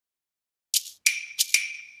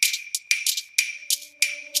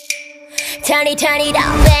Turn it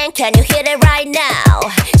up, man, can you hear it right now?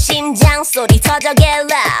 심장 소리 터져 get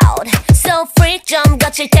loud. So freak 좀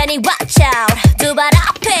거칠 테니 watch out. 두 발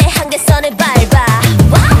앞에 한계선을 밟아.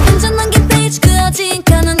 완전 넘긴 페이지 그어진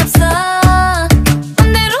칸은 없어.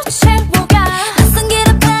 맘대로 채워가. 낯선 길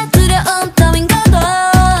앞에 두려움 따윈 거도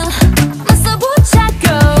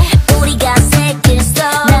맞서보자고. 우리가 새길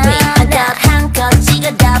story 하나 한껏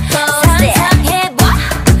찍어 다 post it. 상상해봐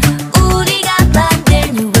우리가 만든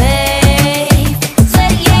new wave.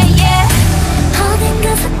 Say yeah yeah.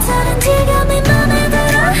 어딘가 색다른 지감이 맘에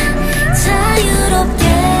들어. 자유롭게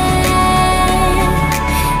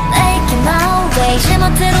Make it my way.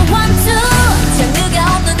 제멋대로 one two. 장르가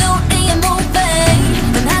없는 우리의 movie.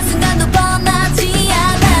 단 한순간도 뻔하지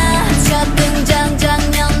않아. 첫 등장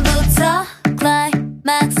장면부터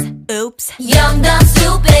climax. Oops. Young dumb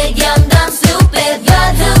stupid, young dumb stupid.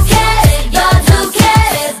 But who cares? But who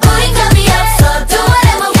cares? 우린 감이 없어. Do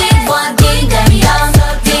whatever we want. Ding dang dong,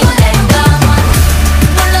 ding dang dong.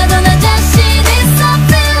 몰라도 난 자신 있어.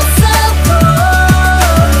 Feel so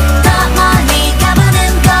cool. 더 멀리 가보는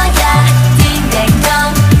거야. Ding dang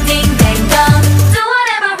dong, ding dang dong. Do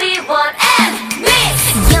whatever we want and mix.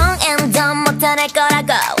 Young and dumb 못해낼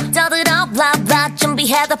거라고 떠들어 blah blah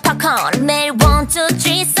준비해도 popcorn. 매일 1,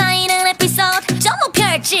 2, 3 쌓이는 에피소드 전부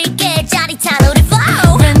펼칠게 짜릿한 우리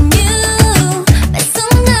flow. Brand new. 매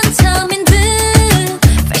순간 처음인 듯.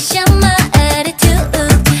 Fresh on my attitude.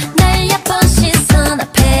 날 얕본 시선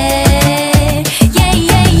앞에. Yeah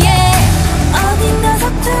yeah yeah. 어딘가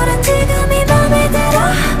서투른 지금이 맘에 들어.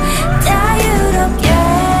 자유롭게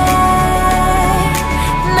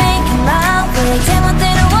Make it my way.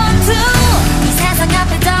 제멋대로 one two. 이 세상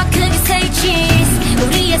앞에 더 크게 say cheese.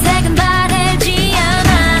 우리의 색은 바래지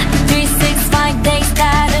않아. 365 days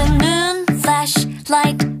다른 눈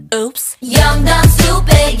flashlight. Oops. Young dumb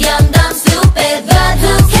stupid, young dumb stupid. But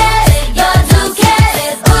who cares? But who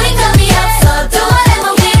cares? 우린 감이 없어. Do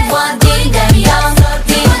whatever we want. Ding dang dong,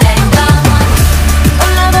 ding dang dong.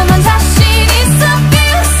 올라보면 자신 있어.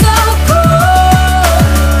 Feel so cool.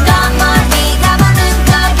 더 멀리 가보는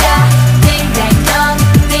거야. Ding dang dong,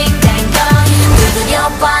 ding dang dong.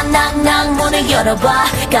 두드려봐 낭낭 문을 열어봐.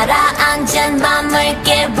 가라앉은 맘을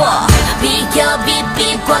깨워. 비켜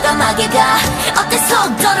빕빕 과감하게 가. 어때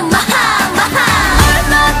속도는 마하 마하.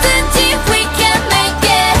 얼마든지 we can make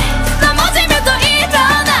it. 넘어지면 또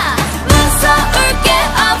일어나. 무서울 게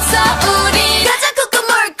없어 우리. 가자 꾹꾹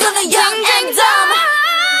물고는 young and dumb.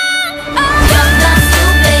 Young dumb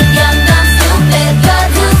stupid, young dumb stupid. But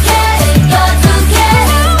who cares? But who cares?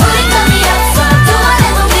 우린 감이 없어. Do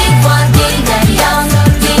whatever we want. Ding dang dong,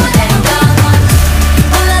 ding dang dong.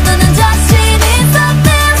 몰라도 난 자신 있어.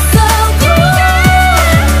 Feel so cool.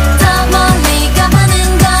 더 멀리 가보는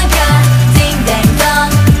거야. Ding dang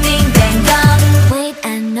dong, ding dang dong. Wait,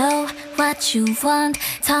 I know what you want.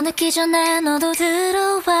 더 늦기 전에 너도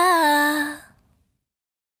들어와.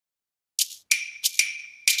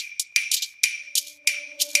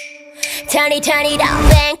 Turn it up,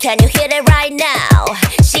 man, can you hear it right now?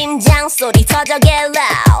 심장 소리 터져 get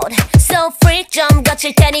loud. So freak 좀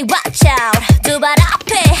거칠 테니 watch out. 두 발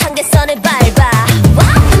앞에 한계선을 밟아.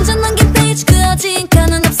 완전 넘긴 페이지 그어진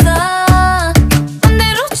칸은 없어.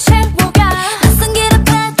 맘대로 채워가. 낯선 길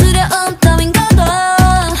앞에 두려움 따윈 거도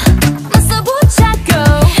맞서보자고.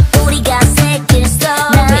 우리가 새길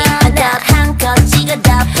story 하나 한껏 찍어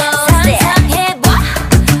다 post it. 상상해봐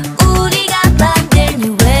우리가 만든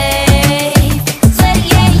new wave. Say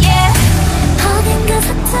yeah yeah. 어딘가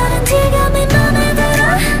색다른 지감이 맘에 들어.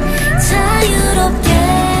 자유롭게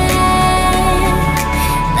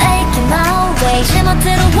Make it my way.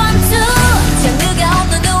 제멋대로 one two. 장르가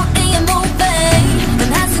없는 우리의 movie. 단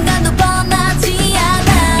한순간도 뻔하지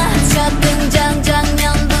않아. 첫 등장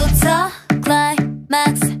장면부터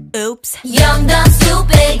climax. Oops. Young dumb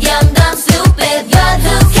stupid, young dumb stupid. But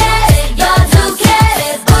who cares? But who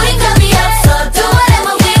cares? 우린 감이 없어. Do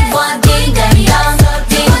whatever we want. Ding dang dong,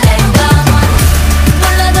 ding dang dong.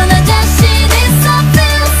 몰라도 난 자신 있어.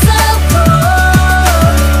 Feel so cool.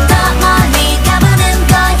 더 멀리 가보는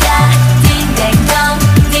거야. Ding dang dong,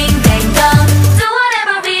 ding dang dong. Do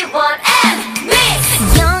whatever we want and mix.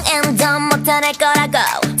 Young and dumb 못해낼 거라고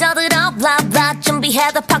떠들어 blah blah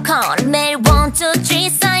준비해도 popcorn. 매일 1, 2,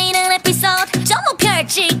 3 쌓이는 에피소드 전부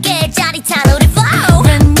펼칠게 짜릿한 우리 flow.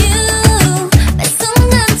 Brand new. 매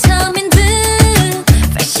순간 처음인 듯.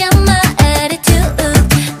 Fresh on my attitude.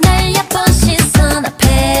 날 얕본 시선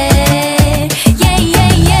앞에. Yeah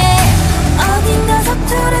yeah yeah. 어딘가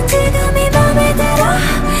서투른 지금이 맘에 들어.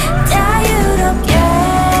 자유롭게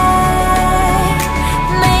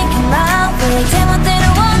Make it my way. 제멋대로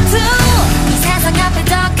one two. 이 세상 앞에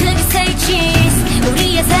더 크게 say cheese.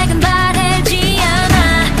 우리의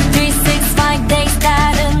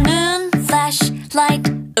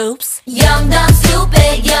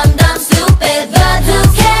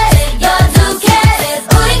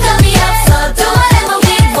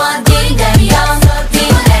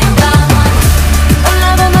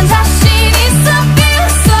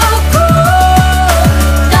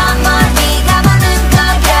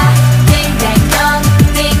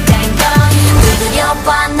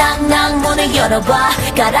열어봐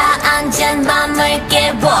가라앉은 맘을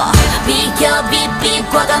깨워 비겨 빛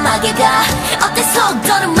과감하게 가 어때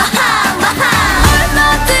속도는 마하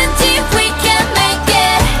얼마든지 we can make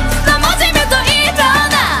it 넘어지면 또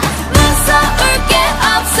일어나 무서울 게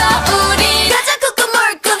없어 우리 가자 꾹꾹 물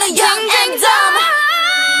끄는 young and dumb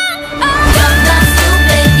Young dumb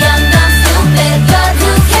stupid young dumb stupid you're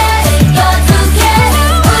too gay you're too gay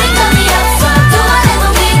우린 겁이 없어 do whatever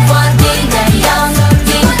we want ding dang young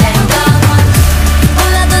ding dang dumb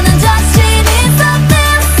올라드는 자신 있어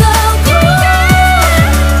feel so good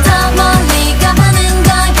더 멀리 가보는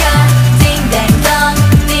거야 ding dang dumb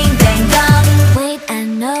ding dang dumb Wait I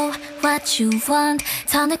know what you want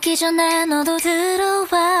더 늦기 전에 너도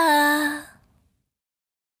들어와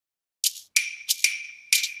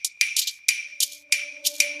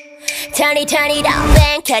Turn it up,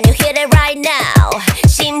 man, can you hear it right now?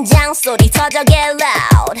 심장 소리 터져 get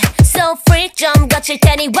loud So freak 좀 거칠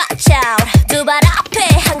테니 watch out 두 발 앞에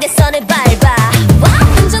한계선을 밟아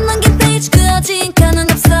완전 넘긴 페이지 그 어딘가는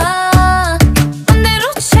없어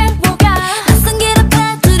맘대로 채워가 낯선 길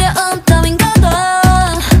앞에 두려움 따윈 거도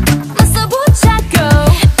맞서보자고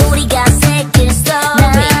우리가 새길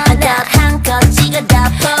story 하나 한껏 찍어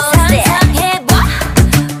다 post it 상상해봐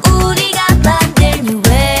우리가 만들 new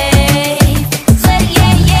wave Say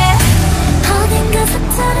yeah yeah 어딘가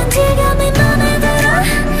색다른 지감이 맘에 들어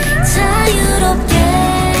자유롭게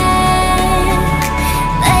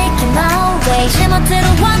Make it my way 제멋대로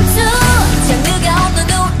want to 장르가 없는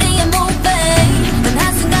우리의 movie 단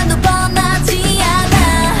한순간도 뻔하지 않아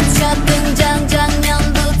첫 등장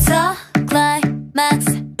장면부터 climax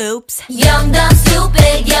oops Young dumb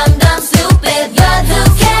stupid young dumb stupid You're too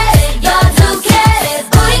gay you're too gay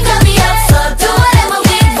우린 겁이 없어 do whatever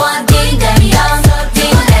we want ding dang young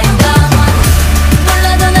ding dang dumb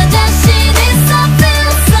몰라도 난 자신 있어 feel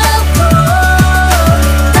so cool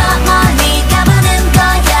더 멀리 가보는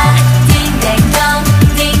거야 ding dang dumb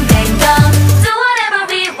ding dang dumb do whatever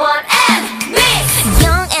we want and mix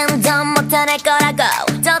Young and dumb 못해낼 거라고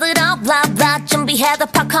떠들어 blah blah 준비해도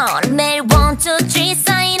popcorn 매일 1, 2, 3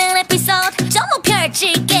 쌓이는 에피소드 전부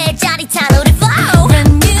펼칠게 짜릿한 우리 flow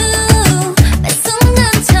Brand new 매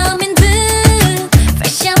순간 처음인 듯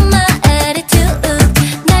Fresh on my attitude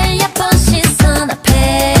날려본 시선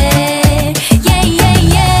앞에 Yeah yeah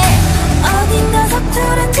yeah 어딘가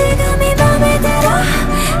서투른 지금이 맘에 들어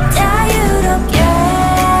자유롭게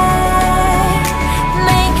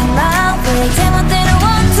Make it my way 제멋대로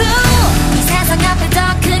want to 이 세상 앞에 더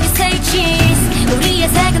크게 say cheese 우리의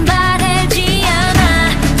색은 바래지 않아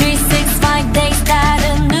 365 days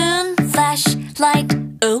따르는 flashlight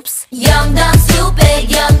oops Young dumb stupid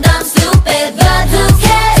young dumb stupid You're too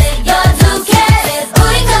gay you're too gay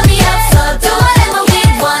우린 겁이 없어 do whatever we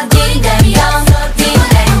want ding dang young ding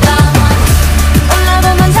dang dumb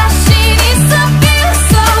올라보면 자신 있어 feel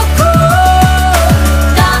so cool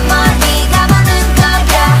더 멀리 가보는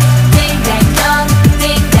거야 ding dang dumb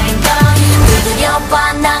ding dang dumb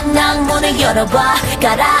두드려봐 낭낭 문을 열어봐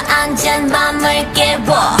가라앉은 맘을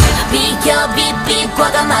깨워 비겨 빛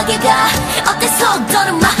과감하게 가 어때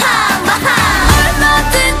속도는 마하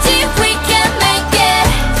얼마든지 we can make it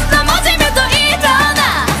넘어지면 또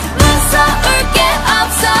일어나 무서울 게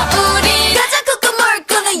없어 우리 가자 꾹꾹 물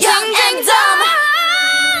끄는 young and dumb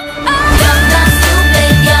Young dumb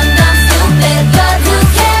stupid young dumb stupid You're too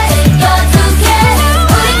gay you're too gay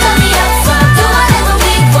우린 겁이 없어 do whatever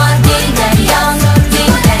we want ding dang young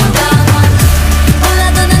ding dang dumb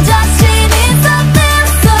올라도 난 자신 있어 feel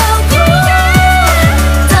so good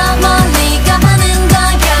더 멀리 가보는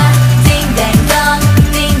거야 ding dang dumb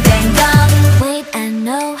ding dang dumb Wait I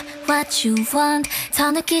know what you want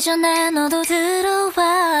더 늦기 전에 너도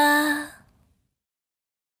들어와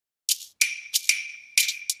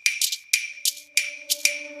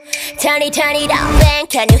Turn it up, man,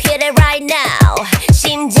 can you hear it right now?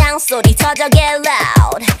 심장 소리 터져 get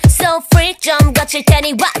loud So freak 좀 거칠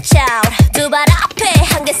테니 watch out 두 발 앞에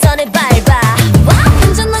한계선을 밟아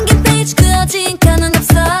완전 넘긴 페이지 그 어딘가는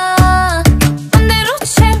없어 맘대로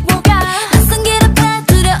채워가 낯선 길 앞에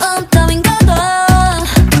두려움 따윈 거도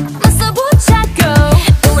맞서보자고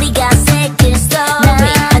우리가 새길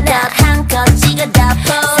story 하나 한껏 찍어 다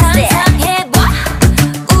post it 상상해봐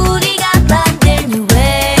우리가 만들 new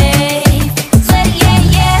wave Say yeah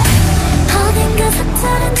yeah 어딘가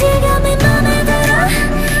색다른 지감이 맘에 들어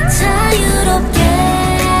자유롭게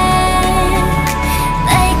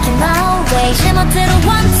Make it my way 제멋대로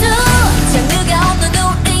want to 장르가 없는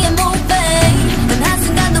우리의 movie 단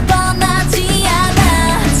한순간도 뻔하지 않아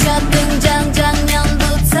첫 등장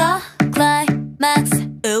장면부터 climax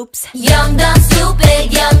oops Young dumb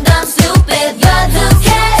stupid young dumb stupid You're too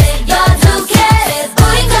gay you're too gay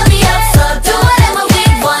우린 겁이 없어 do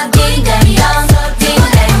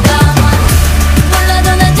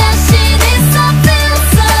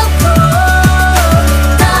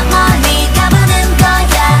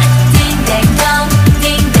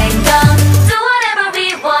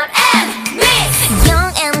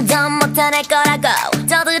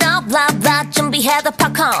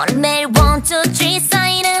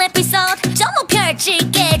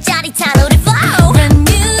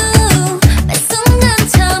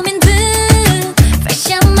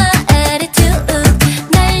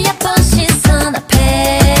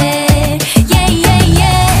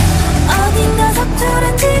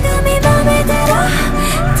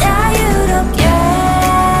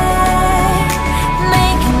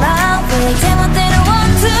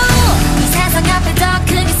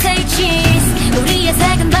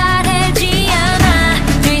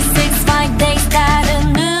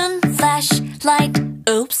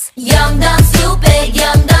Oops. Young dumb stupid,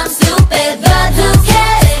 young dumb stupid. But who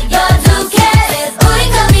cares? But who cares?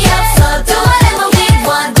 우린 겁이 없어. Do whatever we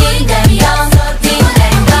want. Ding dang young, ding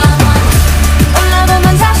dang dong.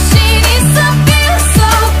 올라가면 자신 있어. Feel so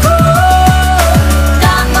cool. 더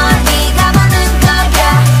멀리 가보는 거야.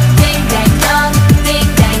 Ding dang dong, ding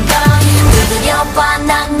dang dong. 두드려봐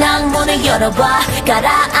낭낭 문을 열어봐.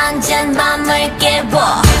 가라앉은 맘을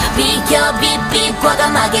깨워. 비켜 빗빛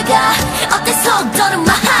과감하게 가. 어때 속도는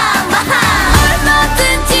마하 마하.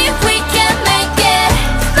 얼마든지 we can make it.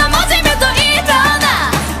 넘어지면 또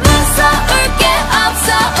일어나. 무서울 게 없어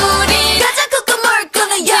우리. 가자 꾹꾹물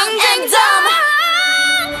끄는 young and dumb.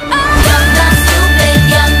 Young dumb stupid,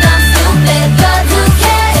 young dumb stupid. But who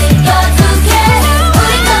cares? But who cares?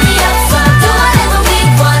 우린 겁이 없어. Do whatever we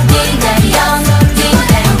want. Ding dang young, ding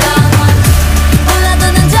dang dumb.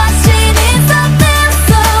 올라가는 자신 있어. Feel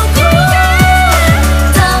so good.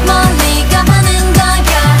 더 멀리 가보는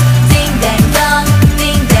거야. Ding dang dong,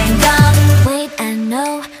 ding dang dong. Wait, I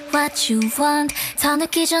know what you want. 더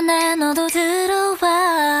늦기 전에 너도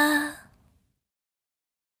들어와.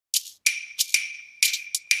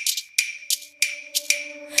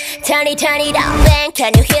 Turn it up, man,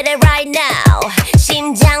 can you hear it right now?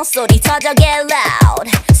 심장 소리 터져 get loud.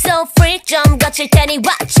 So freak 좀 거칠 테니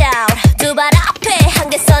watch out. 두 발 앞에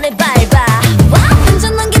한계선을 밟아.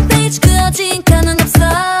 완전 게 페이지 그 어딘가는 없어.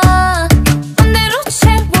 맘대로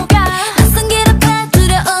채워가. 낯선 길 앞에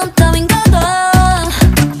두려움 따윈 거도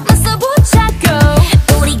맞서보자고.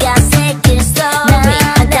 우리가 새길 story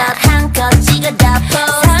하나 한껏 찍어 다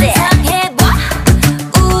post it. 상상해봐.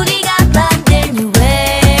 우리가 만든 new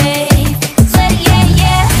wave. Say yeah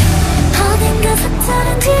yeah. 어딘가 색다른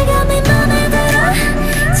지감이 맘에 들어.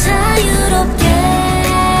 자유롭게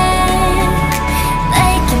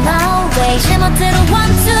Making my way. 제멋대로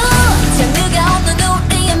one two. 장르가 없는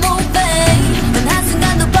우리의 movie. 단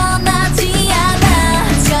한순간도 뻔하지 않아.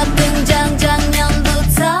 첫 등장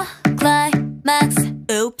장면부터 climax.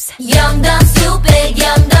 Oops. Young dumb stupid,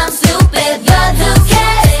 young dumb stupid. But who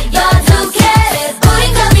cares? But who cares?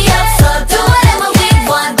 우린 겁이 없어. Do whatever we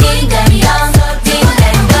want. Ding dang young, ding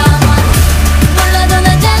dang dong. 몰라도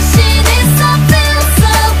난 자신 있어. Feel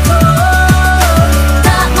so cool. 더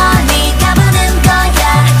멀리 가보는 거야.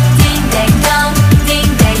 Ding dang dong,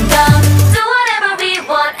 ding dang dong. Do whatever we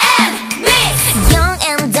want and mix. Young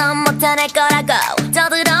and dumb 못해낼 거라고.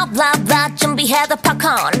 떠들어 blah blah 준비해도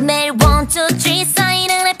popcorn. 매일 1, 2, 3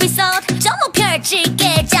 쌓이는 에피소드. 전부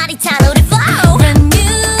펼칠게 짜릿한 우리 flow. Brand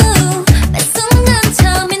new. 매 순간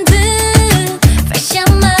처음인 듯. Fresh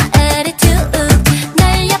on my attitude.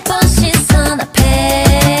 날려본 시선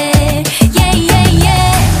앞에. Yeah yeah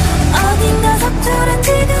yeah. 어딘가 서투른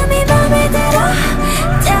지금이 맘에 들어.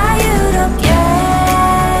 자유롭게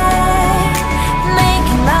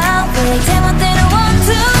Making my way. 제멋대로 one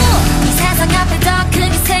two. 이 세상 앞에 더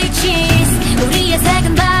크게 say cheese. 우리의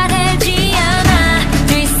색은 바래지 않아.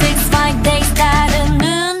 365 days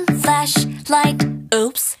다른 flashlight.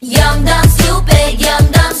 Oops. Young dumb stupid,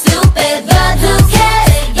 young dumb stupid. But who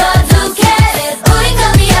cares? But who cares? 우린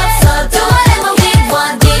겁이 없어. Do whatever we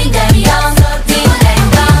want. Ding dang young, ding dang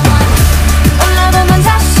dong. 올라가면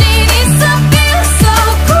자신 있어. Feel so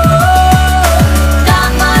cool. 더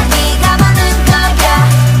멀리 가보는 거야.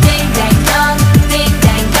 Ding dang dong, ding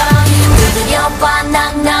dang dong. 두드려봐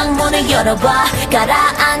낭낭 문을 열어봐.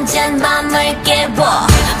 가라앉은 맘을 깨워.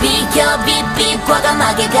 비켜 빗빛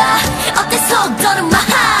과감하게 가. 어때 속도는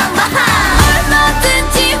마하 마하.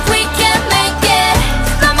 얼마든지 we can make it.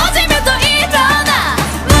 넘어지면 또 일어나.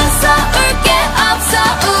 무서울 게 없어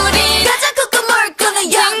우리. 가자 꾹꾹물 끄는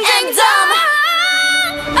young and dumb.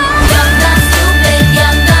 Young Young dumb stupid,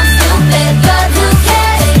 young dumb stupid. But who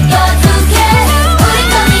cares? But who cares? 우린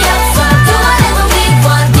겁이 없어. Do whatever we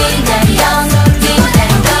want. Ding dang young, ding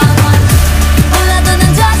dang dong. 올라도 난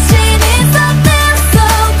자신 있어. Feel so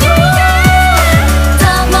good. 더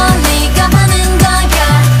멀리 가보는 거야.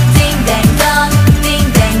 Ding dang dong, ding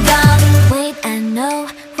dang dong. Wait, I know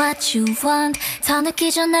what you want. 더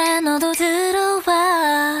늦기 전에 너도 들어와.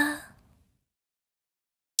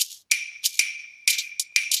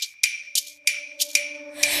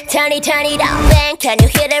 Turn it up, man, can you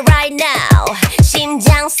hear it right now?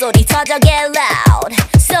 심장 소리 터져 get loud.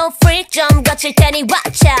 So freak 좀 거칠 테니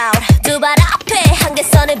watch out. 두 발 앞에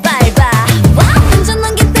한계선을 밟아.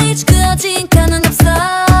 완전 게 페이지 그 어딘가는 없어.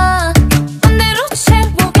 맘대로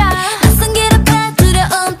채워가. 낯선 길 앞에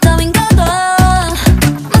두려움 따윈 거도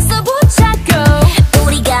맞서보자고.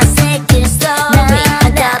 우리가 새길 story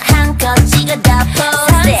하나 한껏 찍어 다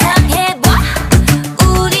post it. 상상해봐.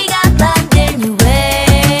 우리가 만든 new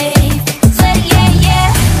wave. Say yeah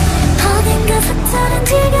yeah. 어딘가 색다른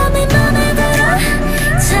지감이 맘에 들어.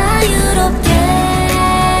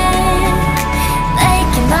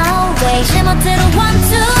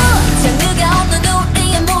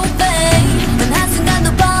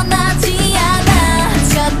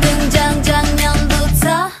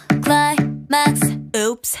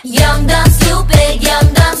 Oops. Young, dumb, stupid,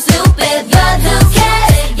 young, dumb, stupid. You're too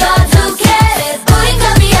careless, you're too careless. 우린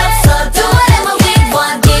겁이 없어, do whatever we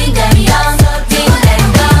want. Ding dang young, ding dang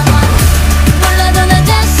dumb. 몰라도 나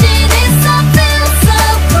자신 있어, feel so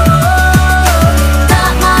cool. 더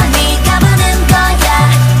멀리 가보는 거야.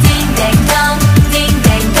 Ding dang dumb, ding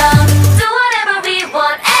dang dumb. Do whatever we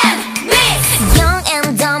want and mix. Young and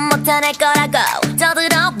dumb 못할 거라고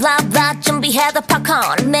떠들어 blah blah 준비해도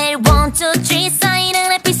popcorn. 매일 1, 2, 3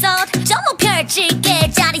 쌓이는 에피소드 전부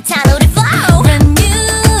펼칠게 짜릿한 우리 flow. Brand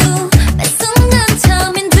new 매 순간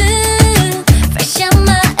처음인 듯 Fresh on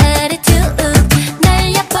my attitude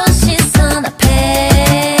날 예쁜 시선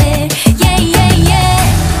앞에 Yeah yeah yeah.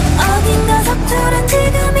 어딘가 서투른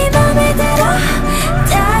지금이 맘에 들어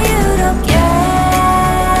자유롭게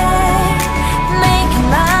Making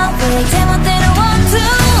my way 제멋대로 want to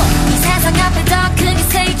이 세상 앞에 더 크게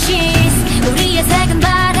say cheese 우리의 색은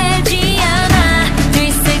바래지 않아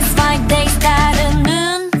 365 days 다른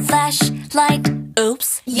눈 flashlight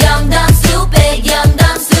oops. Young, dumb, stupid, young,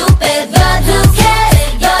 dumb, stupid. You're too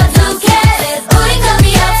careless, you're too careless. 우린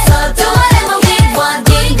겁이 없어, do whatever we want.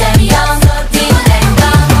 Ding dang young, ding dang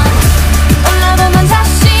dumb. 올라도 난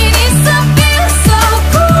자신 있어 feel so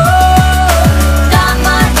cool. 더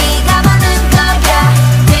멀리 가보는 거야.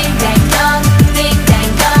 Ding dang dumb, ding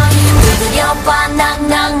dang dumb. 두드려봐,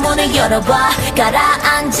 낭낭 문을 열어봐.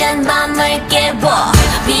 가라앉은 맘을 깨워.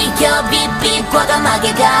 비켜, 빗빛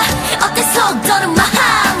과감하게 가. 어때 속도는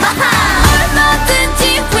마하, 마하. 얼마든지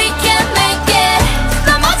we can make it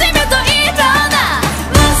넘어지면 또 일어나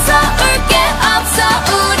무서울 게 없어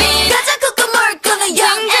우리 가자 꾹꾹물 끄는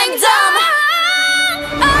young and dumb. dumb.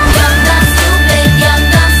 Young, dumb, stupid, young,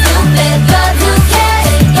 dumb, stupid. You're too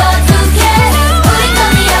careless, you're too careless. 우린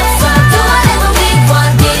겁이 없어, do whatever we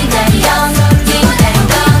want. Ding dang young, ding dang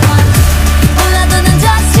dumb. 올라도 난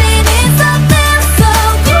자신 있어 feel so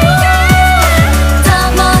cool. 더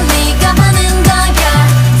멀리 가보는 거야.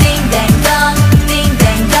 Ding dang dumb, ding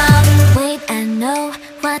dang dumb. Wait I know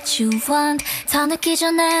what you want 더 늦기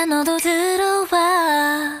전에 너도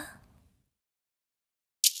들어와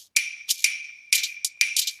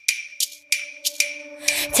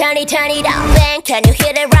Turn it up, man, can you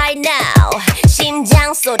hear it right now?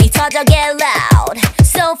 심장 소리 터져 get loud.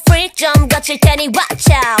 So freak 좀 거칠 테니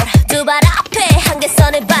watch out. 두 발 앞에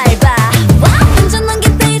한계선을 밟아. 완전한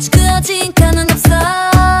게 페이지 그어진가는 없어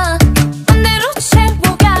맘대로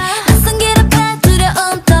채워가 낯선 길 앞에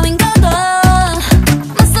두려움 따윈 거도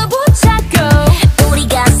맞서보자고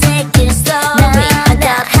우리가 새길 story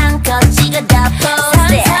하나 한껏 찍어다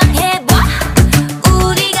post it. 상상해봐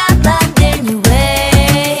우리가 만든 new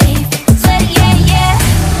wave Say yeah yeah.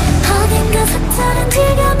 어딘가 서투른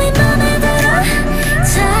지금이 맘에 들어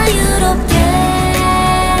자유롭게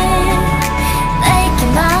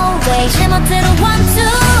Making my way 제멋대로 want to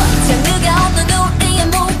장르가 없는 우리의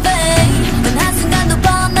movie 단 한순간도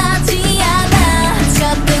뻔하지 않아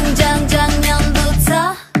첫 등장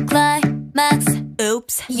장면부터 climax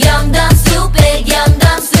oops. Young, dumb, stupid, young,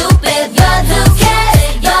 dumb, stupid. You're too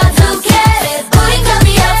careless, you're too careless. 우린 겁이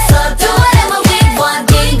없어, do whatever we want.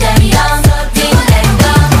 Ding dang young, ding dang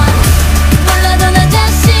dumb. 몰라도 난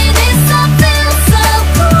자신 있어 feel so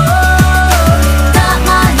cool. 더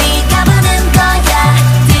멀리 가보는 거야.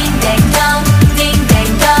 Ding dang dumb, ding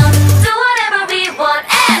dang dumb. Do whatever we want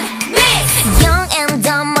and mix. Young and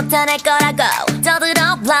dumb 못할 거라고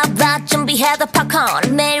떠들어 blah blah 준비해도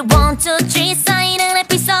popcorn. 매일 1, 2, 3 쌓이는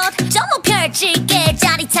에피소드 전부 펼칠게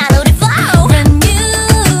짜릿한 우리 flow. Brand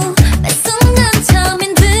new 매 순간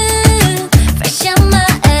처음인 듯 Fresh on my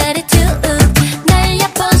attitude 날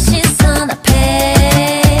예쁜 시선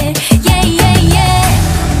앞에 Yeah yeah yeah.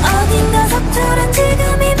 어딘가 서투른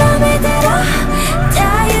지금이 맘에 들어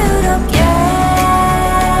자유롭게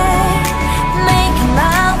Making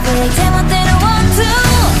my way 제멋대로 want to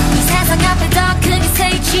이 세상 앞에 더 크게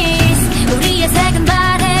say cheese 우리의 색은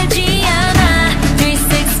바래지 않아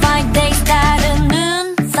 365 days 다른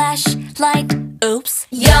눈 flashlight oops.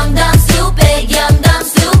 Young, dumb, stupid, young, dumb,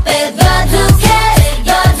 stupid. You're too careless,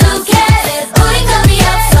 you're too careless. 우린 겁이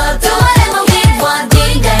없어, do whatever we want.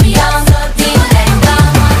 Ding dang young, ding dang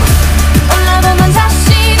dumb. 올라도 난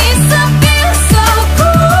자신 있어 feel so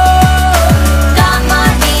cool. 더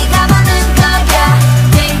멀리 가보는 거야.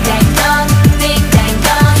 Ding dang dumb, ding dang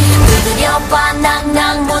dumb. 두드려봐,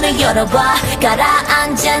 낭낭 문을 열어봐.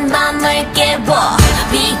 가라앉은 맘을 깨워.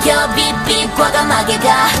 비켜, 빗빛 과감하게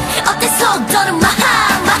가. 어때 속도는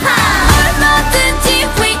마하, 마하. 얼마든지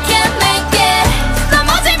we can make it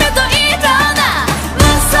넘어지면 또 일어나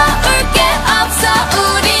무서울 게 없어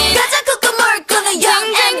우리 가자 꾹꾹물 끄는 young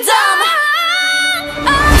and dumb.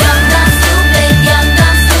 dumb. Young, dumb, stupid, young,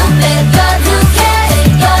 dumb, stupid. You're too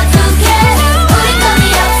careless,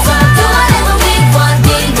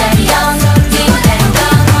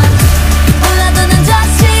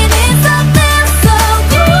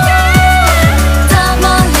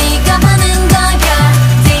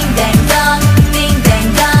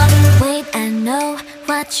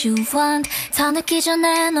 what you want. 더 늦기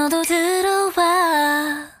전에 너도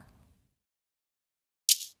들어와.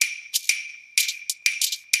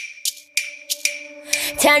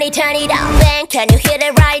 Turn it up, man, can you hear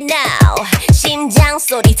it right now? 심장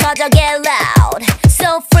소리 터져 get loud.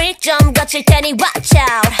 So freak 좀 거칠 테니 watch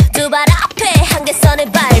out. 두 발 앞에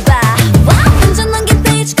한계선을 밟아. 완전 넘긴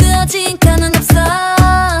페이지 그 어딘가는 없어.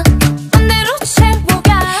 맘대로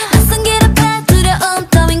채워가. 낯선 길 앞에 두려움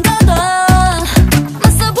따윈 거도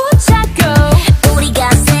맞서보자고.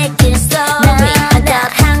 우리가 새길 story 하나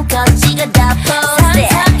한껏 찍어 다 post it.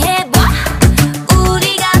 상상해봐.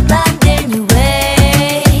 우리가 만든 new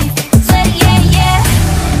wave. Yeah, yeah, yeah.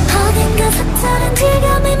 어딘가 색다른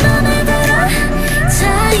질감이 맘에 들어.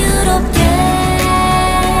 자유롭게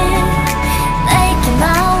Making my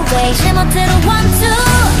way. 제멋대로 one two.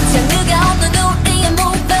 장르가 없는 우리의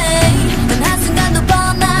movie. 단 한순간도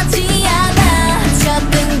뻔하지 않아. 첫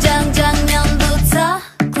등장 장면부터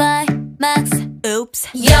climax. Oops.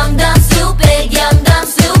 Young, dumb, stupid, young, dumb,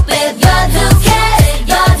 stupid. You're too kid,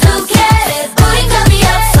 you're too kid. 우린 감이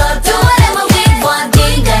없어. Do whatever we want.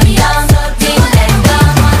 Ding dang dong, ding dang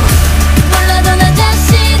dong. 몰라도 나 자신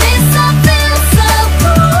있어. Feel so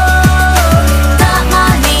cool. 더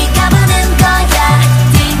멀리 가보는 거야.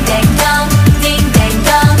 Ding dang dong, ding dang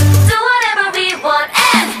dong. Do whatever we want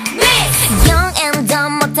and mix. Young and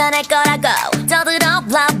dumb 못할 거라고. 떠들어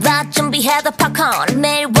blah blah 준비해 the popcorn.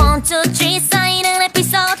 매일 1, 2, 3 쌓이는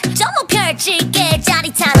에피소드. 전부 펼칠게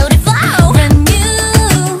짜릿한 우리 flow. Brand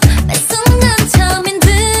new. 매 순간 처음인 듯.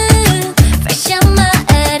 Fresh on my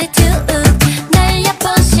attitude. 날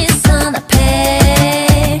예쁜 시선 앞에.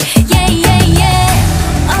 Yeah, yeah, yeah.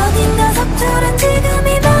 어딘가 서투른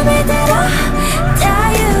지금이 맘에 들어.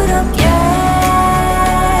 자유롭게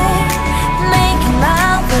Making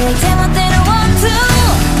my way. 제멋대로 one two.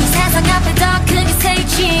 이 세상 앞에 더 크게 say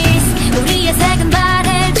cheese. 우리의 색은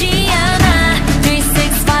바래지 않아.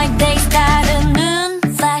 365 days 다른 눈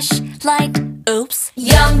flashlight. Oops.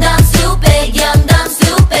 Young, dumb, stupid, young, dumb,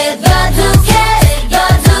 stupid. You're too kid,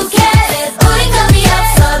 you're too kid. 우린 감이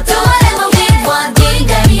없어. Do whatever we want. Ding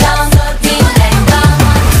dang dong, ding dang dong.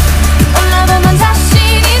 올라가면 자신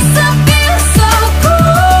있어. Feel so cool.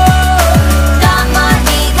 더 멀리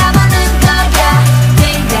가보는 거야.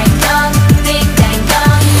 Ding dang dong, ding dang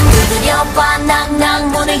dong. 두드려봐 낙낙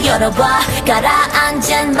문을 열어봐.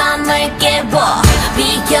 가라앉은 맘을 깨워.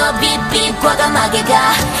 비켜 빗빗 과감하게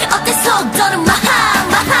가. 어때 속도는 마하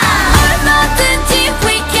마하. 얼마든지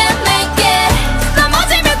we can make it.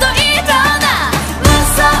 넘어지면 또 일어나.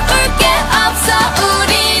 무서울 게 없어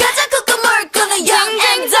우리. 가장 콧구멍을 끄는 young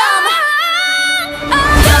and dumb. Oh.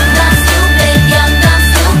 Young, dumb, stupid, young, dumb,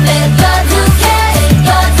 stupid. You're too kid,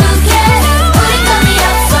 you're too kid. 우린 감이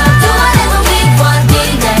없어. Do whatever we want.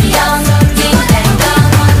 Ding dang dong, ding dang dong.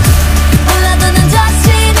 몰라도 난 자신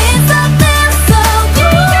있어. Feel so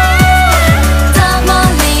cool. 더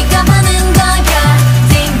멀리 가보는 거야.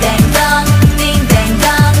 Ding dang dong, ding dang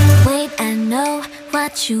dong. Wait, I know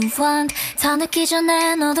what you want. 더 늦기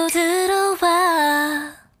전에 너도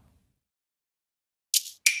들어와.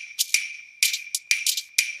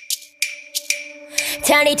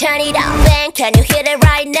 Turn it up, man, can you hear it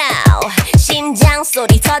right now? 심장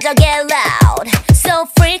소리 터져 get loud. So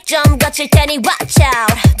freak 좀 거칠 테니 watch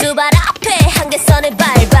out. 두 발 앞에 한계선을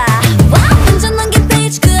밟아. 완전 넘긴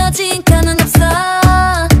페이지 그 어딘가는 없어.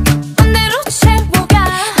 맘대로 채워가.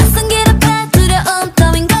 낯선 길 앞에 두려움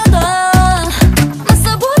따윈 거도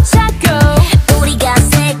맞서보자고. 우리가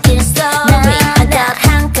새길 story 하나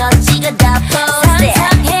한껏 찍어 다 post it.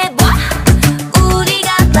 상상해봐. 우리가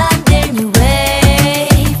만든 new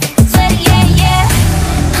wave. Yeah, yeah, yeah.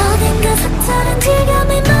 어딘가 색다른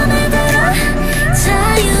질감이 맘에 들어.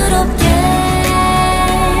 자유롭게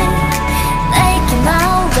Making my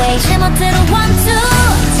way. 제멋대로 one two.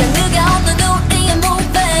 장르가 없는 우리의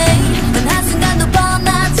movie. 단 한순간도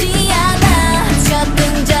뻔하지 않아. 첫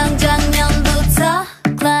등장 장면부터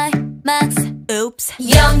climax. Oops.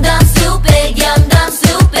 Young, dumb, stupid, young, dumb,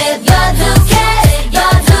 stupid. You're too kid,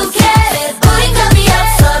 you're too kid. 우린 감이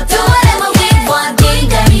없어. Do whatever we want. Ding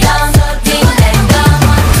dang dong, ding dang dong.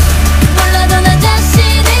 몰라도 난 자신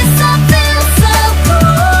있어. Feel so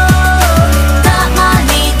cool. 더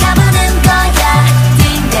멀리 가보는 거야.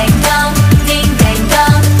 Ding dang dong, ding dang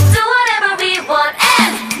dong. Do whatever we want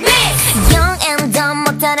and mix. Young and dumb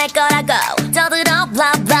못할 거라고. 떠들어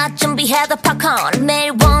blah blah 준비해 the popcorn.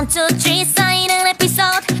 매일 1, 2, 3 쌓이는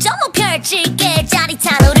에피소드. 전부 펼칠게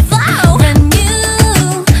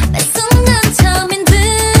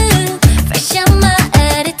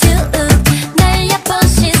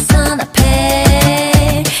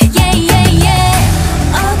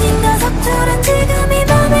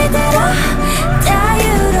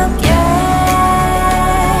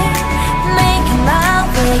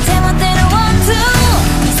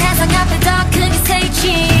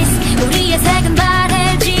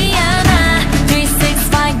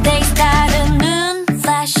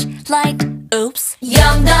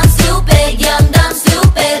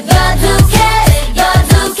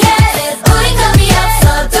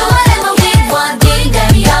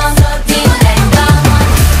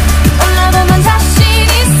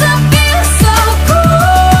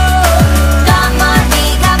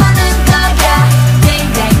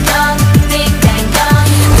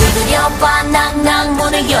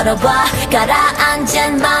열어봐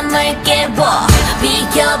가라앉은 맘을 깨워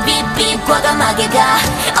비겨 과감하게 가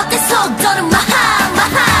어때 속도는 마하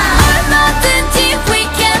얼마든지 we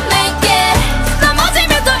can make it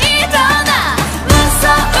넘어지면 또 일어나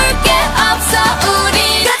무서울 게 없어 우리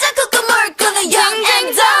가자 꾹꾹 물 끄는 young and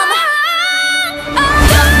dumb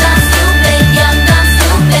Young dumb stupid young dumb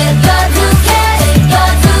stupid but who cares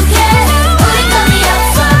우린 겁이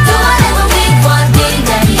없어 do whatever we want ding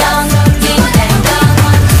dang young ding dang dumb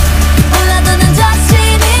몰라도 난 자신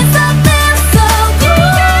있어 feel so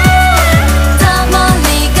good 더 멀리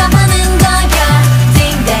가보는 거야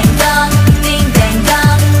ding dang dumb ding dang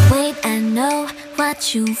dumb Wait I know what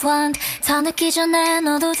you want 더 늦기 전에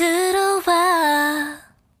너도 들어와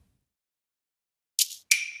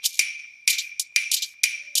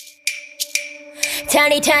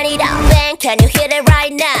Turn it up, man, can you hear it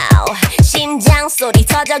right now? 심장 소리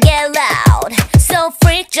터져 get loud So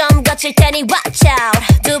freak 좀 거칠 테니 watch out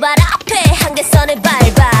두 발 앞에 한계선을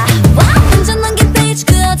밟아 완전 넘긴 페이지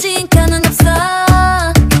그 어딘가는 없어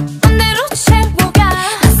맘대로 채워가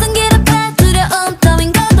낯선 길 앞에 두려움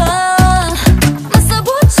따윈 거도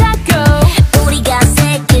맞서보자고 우리가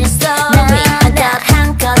새길 story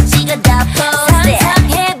한껏 찍어 다 post it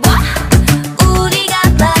상상해봐 우리가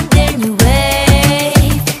만든 new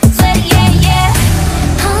wave Sweat yeah yeah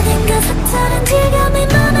어딘가 색다른 질감이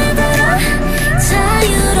맘에 들어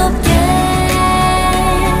자유롭게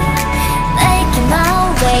Making my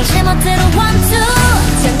way 제멋대로 one two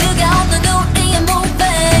장르가 없는 우리의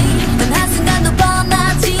movie 단 한순간도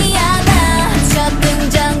뻔하지 않아 첫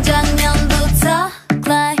등장 장면부터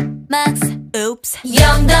climax oops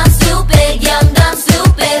Young dumb stupid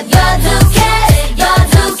but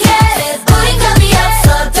who cares 우린 겁이 없어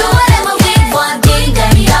do whatever we want ding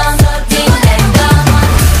dang young ding dang dumb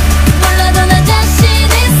몰라도 난 자신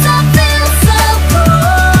있어 feel so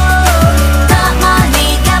cool 더 멀리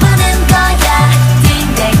가보는 거야 ding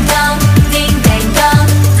dang dumb ding dang dumb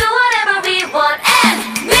do whatever we want and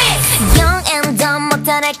mix Young and dumb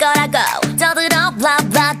못해낼 거라고 떠들어 blah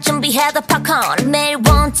blah 준비해도 popcorn 매일 1,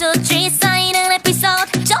 2, 3 쌓이는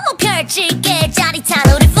에피소드 전부 펼칠게 짜릿한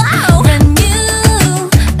우리 flow Brand new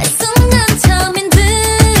매 순간 처음인 듯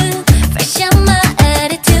Fresh on my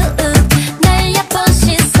attitude 날 얕본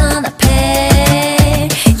시선 앞에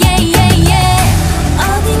Yeah yeah yeah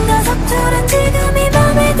어딘가 서투른 지금이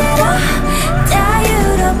맘에 들어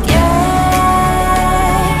자유롭게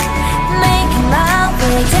Making my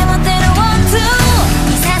way 제멋대로 one two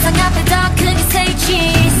이 세상 앞에 더 크게 say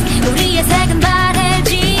cheese 우리의 색은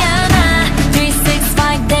바래지 않아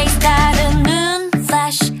 365 days 다른 눈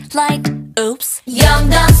flashlight oops Young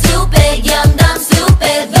dumb stupid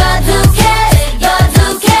but who cares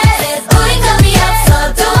우린 겁이 없어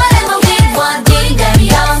do whatever we want ding dang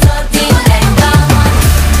young ding dang dumb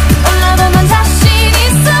올라도 난 자신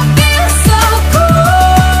있어 feel so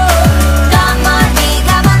cool 더 멀리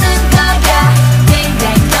가보는 거야 ding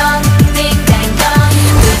dang dumb ding dang dumb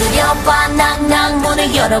두드려봐 낙낙 문을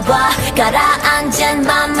열어봐 가라앉은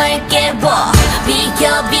맘을 깨워 비겨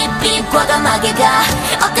과감하게 가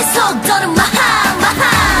어때 속도는 마하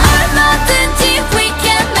얼마든지 we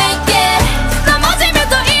can make it 넘어지면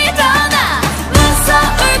또 일어나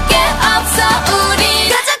무서울 게 없어 우리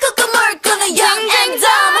가자 꾹꾹 물 끄는 young and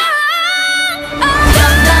dumb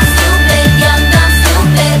Young dumb stupid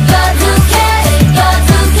but who cares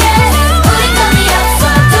우린 겁이 없어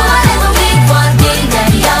do whatever we want ding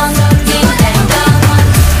dang young ding dang dumb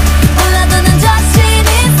올라도 난 자신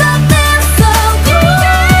있어 feel so good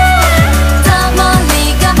더 멀리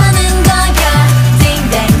가보는 거야 ding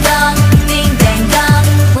dang dumb ding dang dumb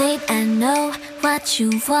Wait I know what you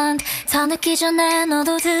want 더 늦기 전에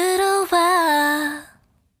너도 들어와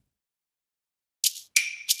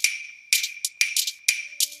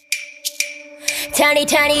Turn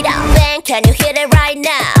it up, man, can you hear it right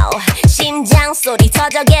now? 심장 소리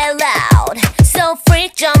터져 get loud So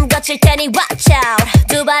freak 좀 거칠 테니 watch out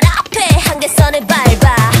두 발 앞에 한계선을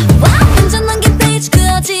밟아 완전 넘긴 페이지 그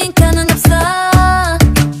어딘가는 없어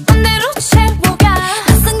맘대로 채워가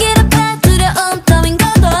낯선 길 앞에 두려움 따윈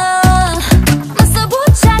거도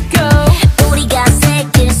맞서보자고 우리가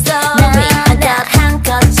새길 story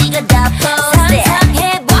한껏 찍어 다 post it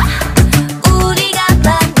상상해봐 우리가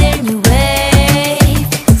만든 new wave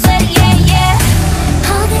Sweat yeah yeah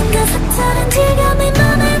어딘가 색다른 질감이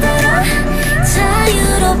맘에 들어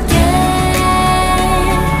자유롭게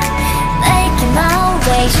Making my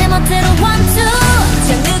way 제멋대로 one two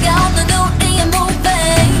장르가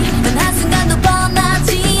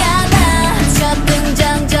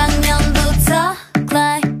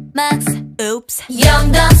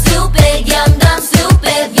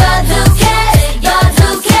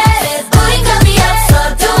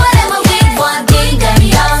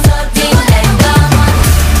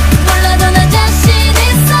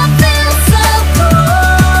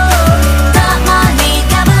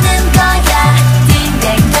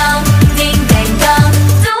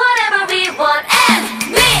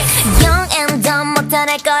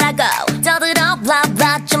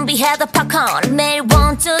준비해도 팝콘 매일 1,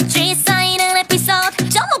 2, 3 쌓이는 에피소드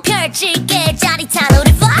전부 펼칠게 짜릿한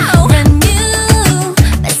우리 flow Brand new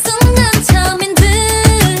매 순간 처음인 듯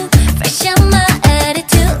Fresh on my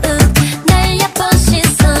attitude 날 예쁜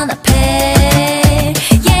시선 앞에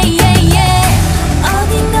Yeah yeah yeah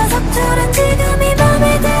어딘가 서투른 지금이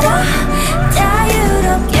맘에 들어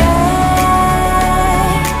자유롭게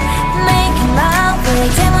Making my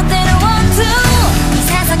way 제멋대로 want to 이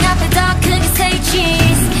세상 앞에 더 크게 say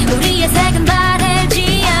cheese 우리의 색은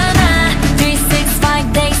바래지 않아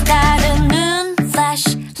 365 days 따르는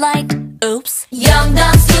flashlight oops Young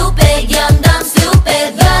dumb stupid young dumb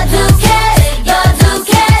stupid But who cares but who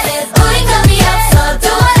cares 우린 겁이 없어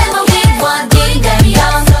Do whatever we want Ding dang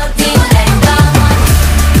young ding dang dong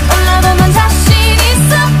올라보면 자신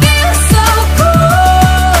있어 feel so cool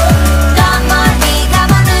더 멀리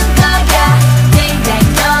가보는 거야 Ding dang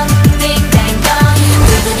dong ding dang dong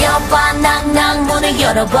두드려봐 낭낭 문을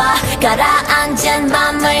열어봐 가라앉은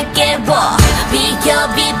맘을 깨워 비켜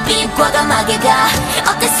빕빕 과감하게 가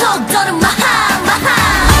어때 속도는 마하 마하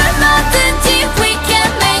얼마든지 we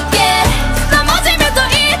can make it 넘어지면 또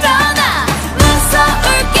일어나 무서울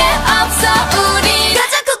게 없어 우리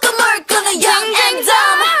가자 꾹꾹 물고는 young and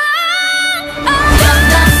dumb Young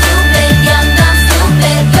dumb stupid young dumb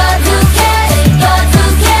stupid But who cares but who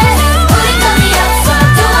cares 우린 겁이 없어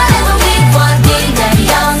Do whatever we want Ding dang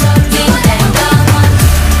young ding dang dong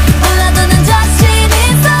올라도는 자신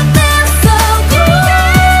있어 feel so good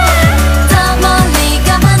더 멀리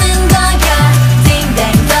가보는 거야 Ding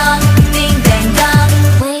dang dong ding dang dong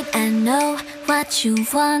Wait I know what you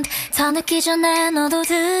want 더 늦기 전에 너도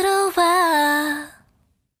들어와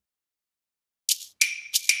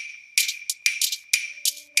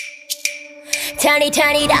Turn it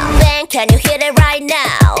up, man, can you hear it right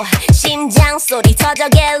now? 심장 소리 터져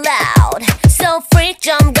get loud So free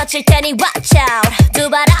좀 거칠 테니 watch out 두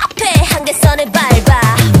발 앞에 한계선을 밟아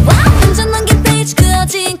wow. 완전 넘긴 페이지 그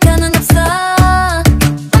어딘가는 없어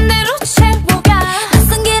반대로 채워가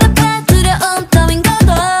낯선 길 앞에 두려움 따윈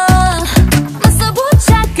거도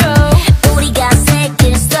맞서보자고 우리가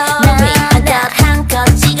새길 story 하나 한껏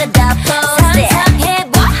찍어 다 post it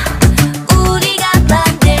상상해봐 우리가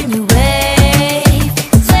만든 new wave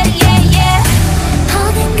yeah yeah yeah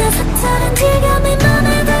어딘가 서투른 지감이 맘에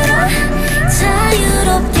들어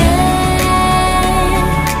자유롭게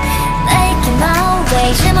Making my way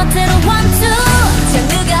제멋대로 want to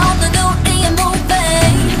장르가 없는 우리의 movie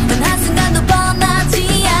단 한순간도 뻔하지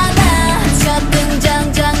않아 첫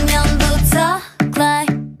등장 장면부터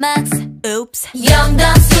climax oops Young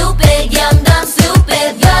dumb stupid young dumb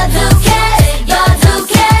stupid But who cares but who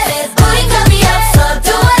cares 우린 겁이 없어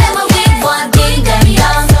Do whatever we want Ding dang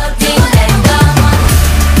young ding dang dong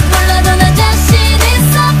몰라도 난 자신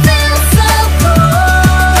있어 feel so cool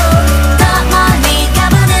더 멀리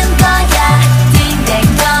가보는 거야 Ding dang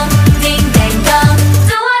dong ding dang dong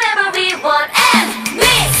Do whatever we want and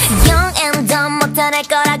mix Young and dumb 못해낼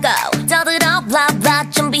거라고 떠들어 blah blah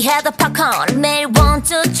준비해도 팝콘 매일 1,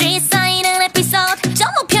 2, 3 쌓이는 에피소드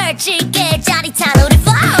전부 펼칠게 짜릿한 우리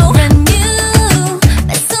flow Brand new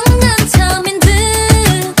매 순간 처음인 듯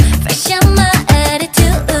Fresh on my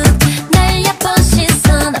attitude 날 예쁜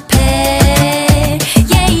시선 앞에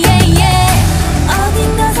Yeah yeah yeah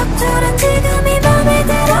어딘가 서투른 지금이 맘에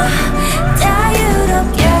들어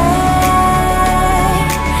자유롭게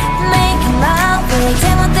Making my way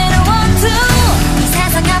제멋대로 want to 이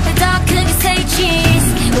세상 앞에 더 크게 say cheese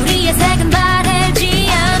우리의 색은 바래지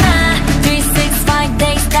않아 365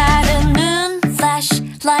 days 따르는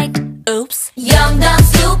flashlight oops Young dumb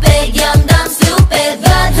stupid young dumb stupid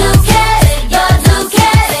But who cares but who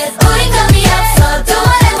cares 우린 겁이 없어 Do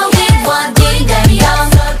whatever we want Ding dang young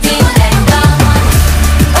ding dang dong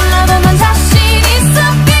올라보면 자신 있어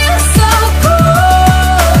feel so cool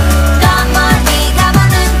더 멀리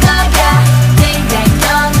가보는 거야 Ding dang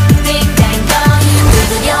dong ding dang dong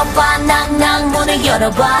두드려봐 낭낭 문을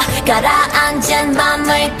열어봐 가라앉은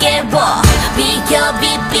맘을 깨워 비켜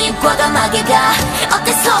빕빕 과감하게 가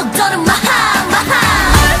어때 속도는 마하 마하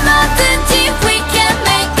얼마든지 we can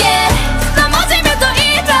make it 넘어지면 또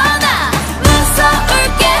일어나 무서울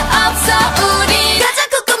게 없어 우리 가자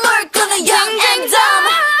꾹꾹 물고는 young and dumb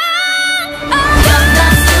Young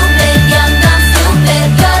dumb stupid young dumb stupid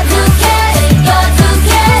But who cares but who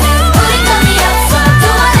cares 우린 겁이 없어 Do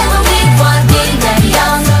whatever we want Ding dang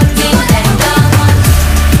young ding dang dong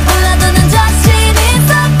올라도 난 자신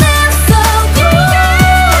있어 feel so good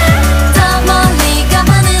더 멀리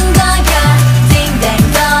가보는 거야 Ding dang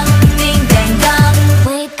dong ding dang dong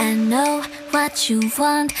Wait I know what you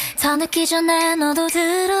want 더 늦기 전에 너도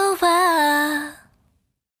들어와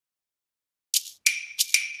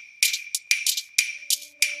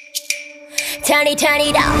Turn it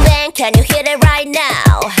up, man, can you hear it right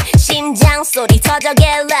now? 심장 소리 터져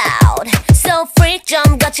get loud. So freak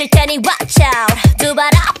좀 거칠 테니 watch out. 두 발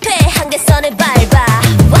앞에 한계선을 밟아.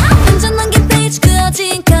 Wow. 완전한 게 페이지 그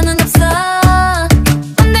어딘가는 없어.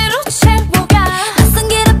 맘대로 채워가. 낯선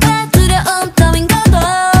길 앞에 두려움 따윈 거도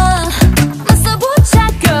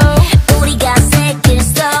맞서보자고. 우리가 새길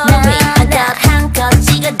story 하나 한껏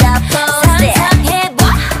찍어 다 post it. 상상해봐.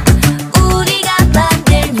 우리가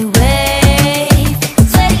만들 new wave.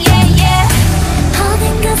 Say yeah yeah.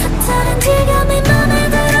 어딘가 색다른 지감이 맘에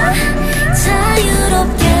들어.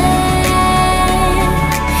 자유롭게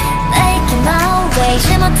Making my way.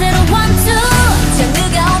 제멋대로 one two.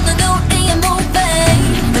 장르가 없는 우리의 movie.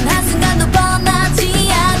 단 한순간도 뻔하지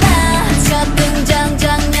않아. 첫 등장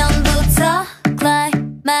장면부터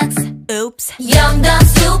climax. Oops. Young, dumb,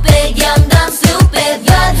 stupid, young, dumb, stupid.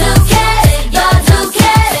 You're too kid, you're too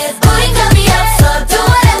kid. 우린 감이 없어. Do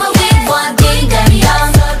whatever we want. Ding dang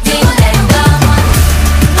young, ding dang dumb.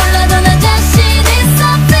 몰라도 나 자신 있어.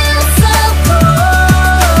 Feel so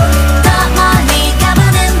cool. 더 멀리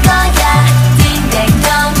가보는 거야. Ding dang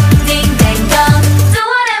dumb, ding dang dumb. Do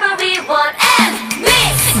whatever we want and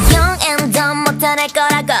mix. Young and dumb 못해낼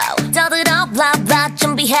거라고. 떠들어 blah blah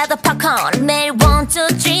준비해도 popcorn. 매일 1,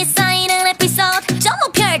 2, 3 쌓이는 에피소드.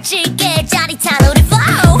 전부 펼칠게 짜릿한 우리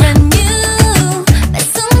flow. Brand new. 매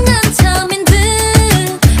순간 처음인 듯.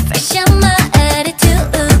 Fresh on my attitude.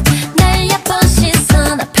 날 얕본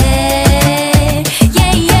시선 앞에.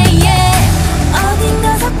 Yeah yeah yeah.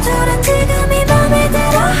 어딘가 서투른 지금이 맘에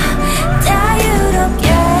들어. 자유롭게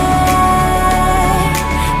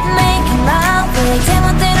Making my way.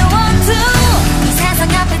 제멋대로 one two. 이 세상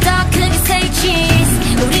앞에 더 크게 say cheese.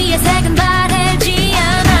 우리의 색은 바래지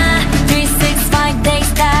않아. 365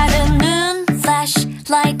 days 다른 눈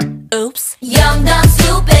flashlight. Oops. Young, dumb,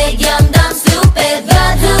 stupid, young, dumb, stupid.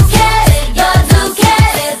 You're too kid, you're too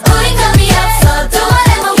kid. 우린 감이 없어. Do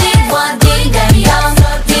whatever we want. Ding dang young,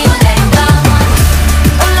 ding dang dumb.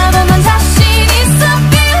 올라보면 자신 있어.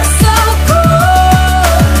 Feel so cool.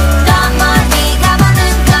 더 멀리 가보는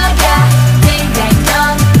거야. Ding dang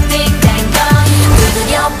dumb, ding dang dumb.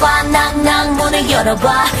 두드려봐 낭낭 문을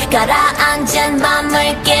열어봐. 가라앉은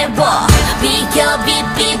맘을 깨워. 비켜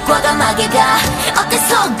빕빕 과감하게 가. 어때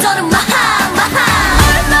속도는 마하 마하.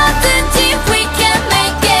 얼마든지 we can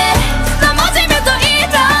make it. 넘어지면 또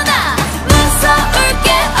일어나. 무서울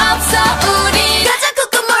게 없어 우리. 가자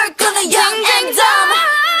꾹꾹 물고는 young and dumb.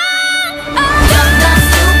 Young Young, dumb,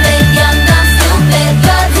 stupid, young, dumb, stupid.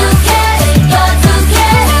 You're too kid, you're too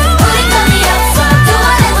kid. 우린 감이 없어. Do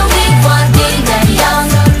whatever we want. Ding dang young,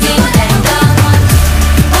 ding dang dumb.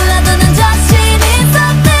 몰라도 난 자신 있어.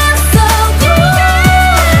 Feel so cool.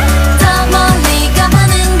 더 멀리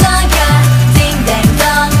가보는 거야. Ding dang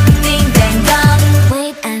dumb, ding dang dumb.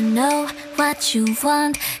 Wait, I know what you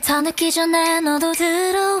want. 더 늦기 전에 너도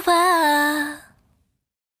들어와.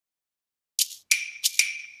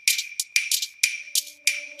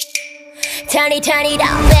 Turn it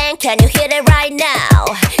up, man, can you hear it right now?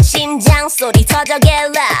 심장 소리 터져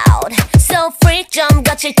get loud. So freak 좀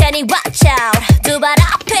거칠 테니 watch out. 두 발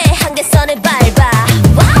앞에 한계선을 밟아.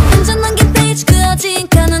 Wow. 완전한 게 페이지 그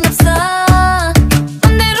어딘가는 없어.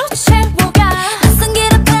 맘대로 채워가. 낯선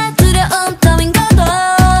길 앞에 두려움 따윈 거도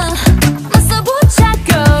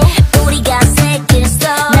맞서보자고. 우리가 새길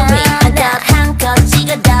story 하나 한껏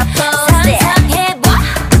찍어 다 post it. 상상해봐.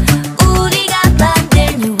 우리가 만들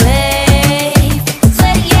new wave.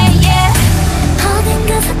 Say yeah yeah.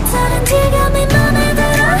 어딘가 색다른 지감이 맘에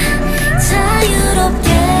들어. 자유롭게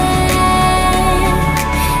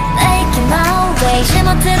Making my way.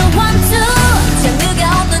 제멋대로 one two. 장르가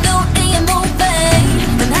없는 우리의 movie.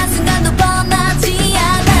 단 한순간도 뻔하지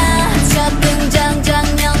않아. 첫 등장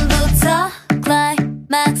장면부터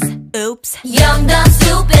climax. Oops. Young, dumb,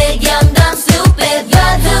 stupid, young, dumb, stupid.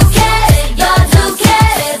 You're too kid, you're too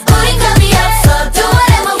kid. 우린 감이 없어. Do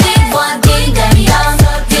whatever we want. Ding dang young,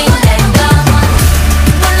 ding dang dumb.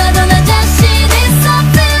 몰라도 난 자신 있어.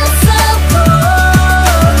 Feel so cool.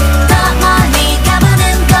 더 멀리 가보는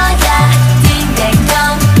거야. Ding dang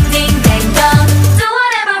dumb, ding dang dumb. Do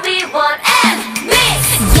whatever we want and mix.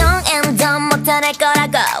 Young and dumb 못해낼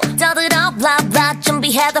거라고. 떠들어 blah blah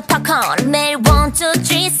준비해도 popcorn. 매일 1,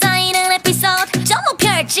 2, 3 쌓이는 에피소드. 전부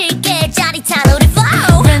펼칠게 짜릿한 우리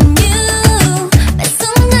flow. Brand new. 매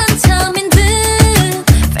순간 처음인 듯.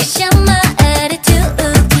 Fresh on my attitude.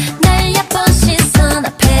 날 얕본 시선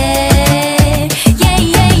앞에.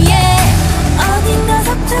 Yeah yeah yeah. 어딘가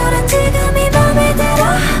서투른 지금이 맘에 들어.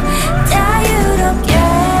 자유롭게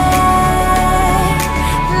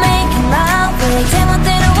Making my way.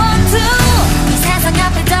 제멋대로 one two. 이 세상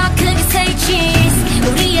앞에 더 크게 say cheese.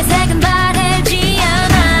 우리의 색은 바래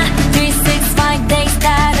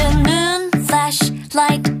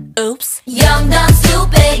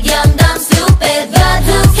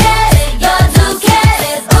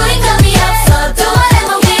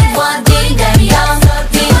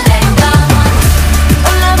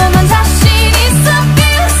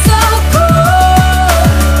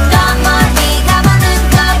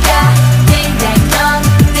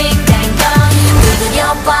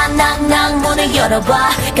문을 열어봐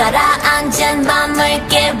가라앉은 맘을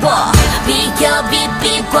깨워 비켜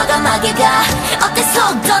빛빛 과감하게 가 어때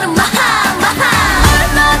속도는 마하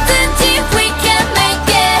얼마든지 we can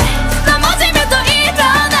make it 넘어지면 또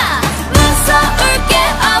일어나 무서울 게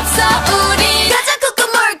없어 우리 가자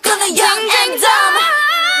꾹꾹물 끄는 young and dumb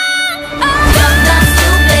Young dumb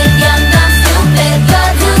stupid young dumb stupid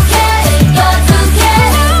You're too cares you're too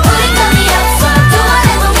cares 우린 겁이 없어 do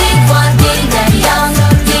whatever we want ding dang young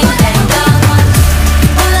ding dang dumb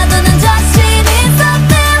몰라도 난 자신 있어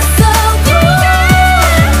feel so good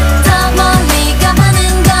더 멀리 가보는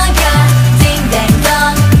거야 ding dang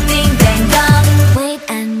dumb ding dang dumb Wait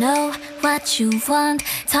I know what you want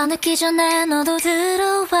더 늦기 전에 너도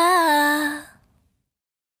들어와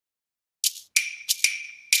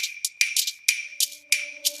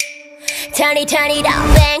Turn it up,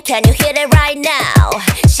 man, can you hear it right now?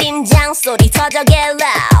 심장 소리 터져 get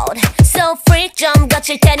loud So freak 좀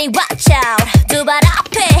거칠 테니 watch out 두 발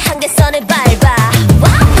앞에 한계선을 밟아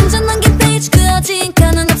wow. 완전 넘긴 페이지 그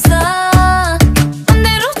어딘가는 없어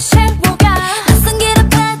맘대로 채워가 낯선 길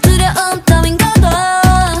앞에 두려움 따윈 거도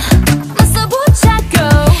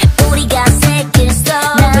맞서보자고 우리가 새길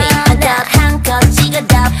story 하나 한껏 찍어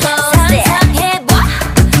다 post it 상상해봐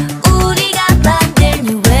우리가 만들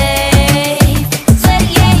new wave Say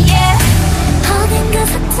yeah yeah 어딘가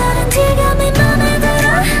색다른 지감이 맘에 들어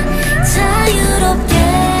자유롭게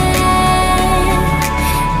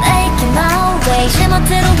Making my way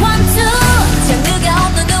제멋대로 one two 장르가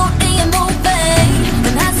없는 우리의 movie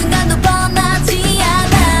단 한순간도 뻔하지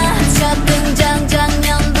않아 첫 등장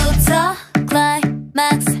장면부터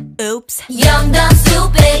climax oops Young dumb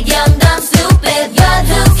stupid young dumb stupid You're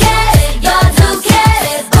too cares you're too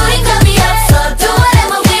cares 우린 겁이 없어 do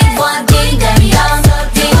whatever we want ding dang young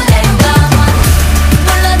ding dang dumb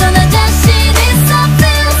몰라도 난 자신 있어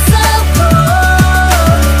feel so good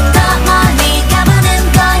더 멀리 가보는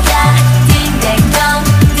거야 ding dang dumb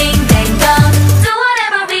ding dang dumb do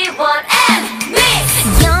whatever we want and mix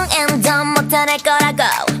young and dumb 못해낼 거라고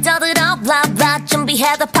떠들어 blah blah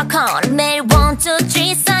준비해도 popcorn 매일 1,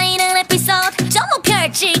 2, 3 쌓이는 에피소드 전부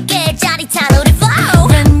펼칠게 짜릿한 우리 flow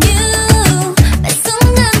brand new 매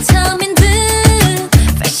순간 처음인 듯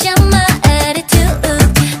fresh on my attitude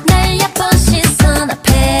날려본 시선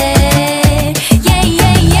앞에 yeah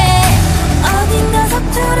yeah yeah 어딘가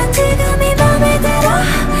서투른 지금이 맘에 들어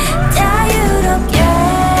자유롭게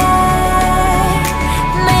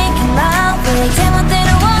making my way 제멋대로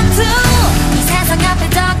one two 이 세상 앞에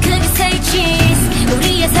더 크게 say cheese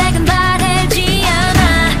우리의 색은 바래지 않아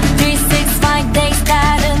 365 days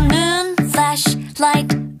다른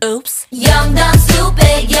flashlight oops Young dumb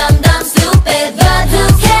stupid young dumb stupid You're too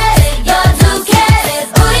cares you're too cares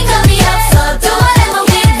우린 겁이 없어 do whatever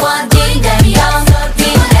we want ding dang young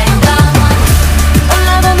ding dang dumb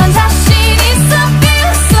올라보면 자신 있어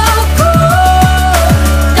feel so good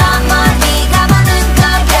더 멀리 가보는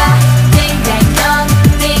거야 ding dang dumb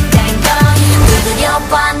ding dang dumb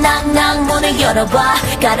두드려봐 낙낙 문을 열어봐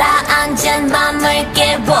가라앉은 맘을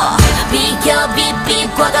깨워 비켜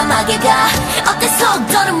빛빛 과감하게 가 어때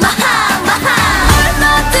속도는 마하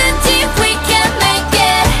얼마든지 we can make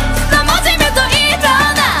it 넘어지면 또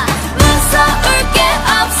일어나 무서울 게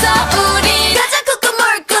없어 우리 가자 꾹꾹물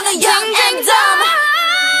끄는 young and dumb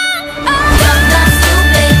Young dumb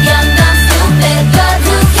stupid young dumb stupid You're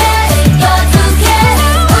too cares you're too cares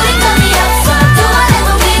우린 겁이 없어 do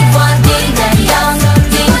whatever we want ding dang young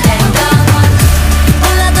ding dang dumb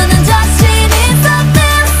몰라도 난 자신 있어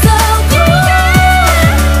feel so good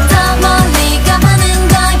더 멀리 가보는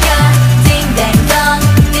거야 ding dang dumb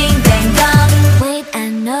ding dang dumb Wait I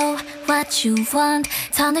know what you want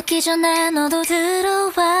더 늦기 전에 너도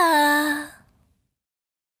들어와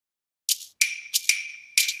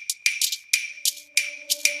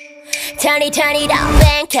Turn it up,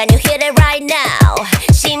 man, can you hear it right now?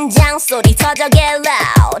 심장 소리 터져 get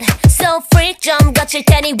loud So freak 좀 거칠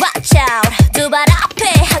테니 watch out 두 발 앞에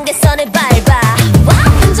한계선을 밟아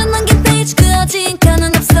wow. 완전 넘긴 페이지 그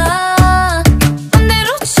어딘가는 없어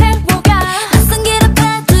맘대로 채워가 낯선 길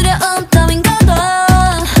앞에 두려움 따윈 거도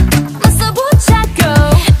맞서보자고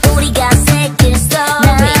우리가 새길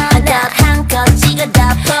story 하나 한껏 찍어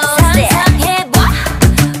다 post it 상상해봐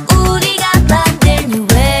우리가 만들 new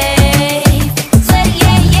wave Say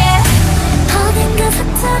yeah yeah 어딘가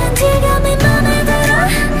색다른 지감이 맘에 들어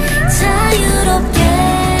자유롭게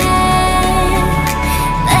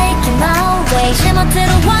Making my way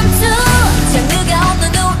제멋대로 one two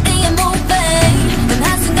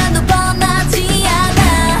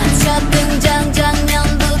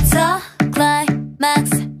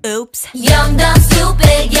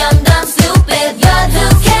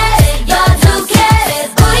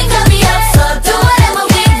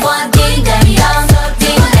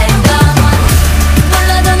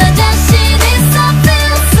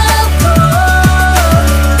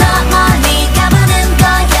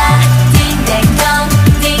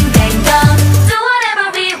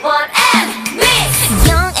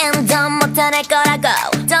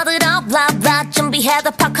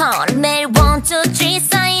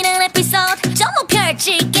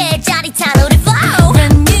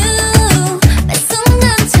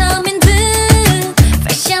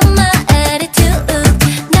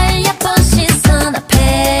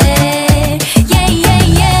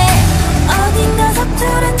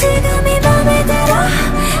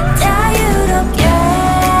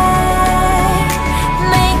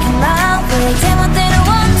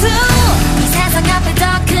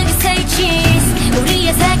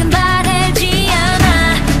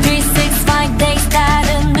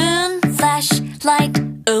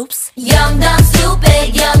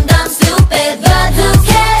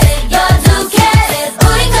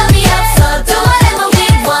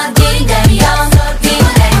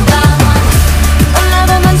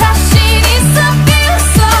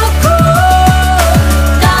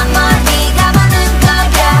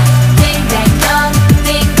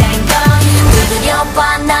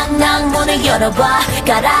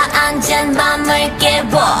가라앉은 맘을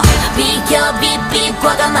깨워 비켜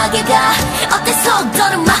과감하게 가 어때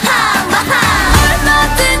속도는 마하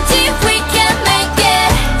얼마든지 we can make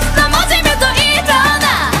it 넘어지면 또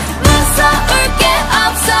일어나 무서울 게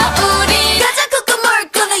없어 우리 가자 꿈을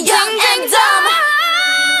꾸는 young and dumb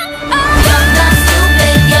Young dumb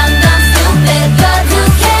stupid young dumb stupid but who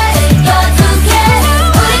cares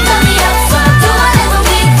우린 겁이 없어 do whatever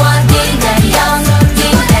we want ding dang young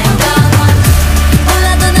ding dang dumb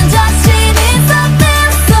몰라도 난 자신 있어 feel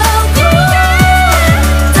so good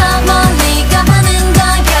더 멀리 가보는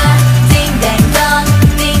거야 ding dang dumb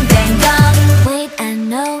ding dang dumb Wait I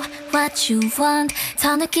know what you want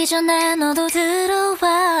더 늦기 전에 너도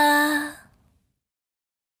들어와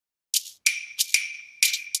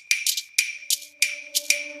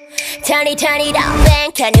Turn it up,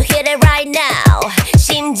 man, can you hear it right now?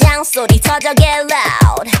 심장 소리 터져 get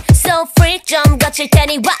loud So freak 좀 거칠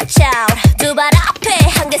테니 watch out 두 발 앞에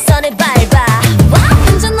한계선을 밟아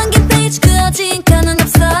완전 넘긴 페이지 그어진가는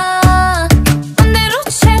없어 맘대로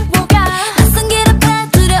채워가 낯선 길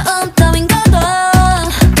앞에 두려움 따윈 거도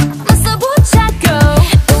맞서보자고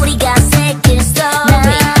우리가 새길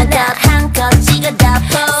story 하나 한껏 찍어 다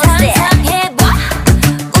post it 상상해봐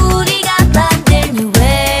우리가 만든 new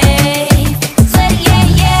wave Sweat yeah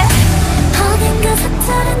yeah 어딘가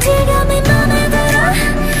색다른 질감이 맘에 들어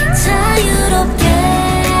자유롭게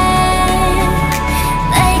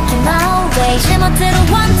Making my way 제멋대로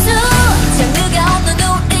one two 장르가 없는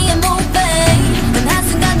우리의 movie 단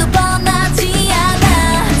한순간도 뻔하지 않아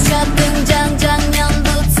첫 등장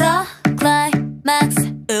장면부터 climax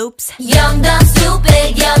oops Young dumb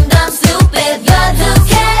stupid but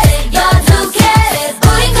who cares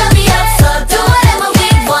우린 겁이 없어 do whatever we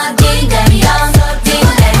want ding dang young ding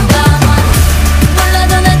dang dumb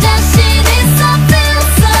몰라도 난 자신 있어 feel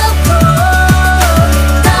so cool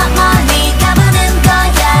더 멀리 가보는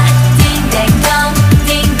거야 ding dang dumb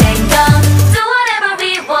ding dang dumb do whatever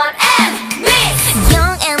we want and mix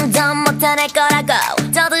young and dumb 못해낼 거라고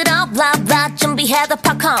떠들어 blah blah 준비해도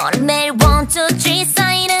popcorn 매일 1, 2, 3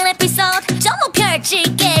 쌓이는 에피소드 전부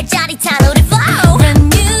펼칠게 짜릿한 우리 flow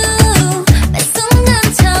brand new 매 순간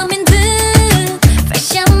처음인 듯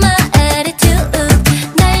fresh on my attitude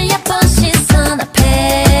날려본 시선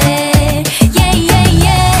앞에 yeah yeah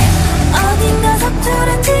yeah 어딘가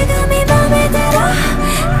서투른 지금이 맘에 들어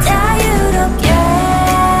자유롭게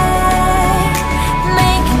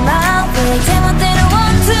Making my way 제멋대로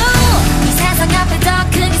one two 이 세상 앞에 더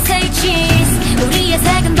크게 say cheese 우리의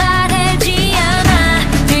색은 바래지 않아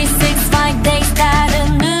 365 days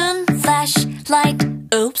다루는 flashlight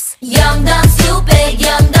oops Young dumb stupid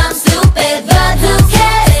but who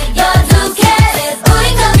cares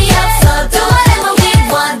우린 겁이 없어 do whatever we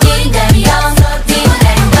want ding dang young ding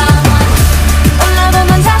dang dumb 올라도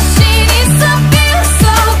난 자신 있어 feel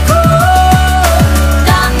so cool 더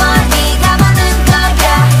멀리 가보는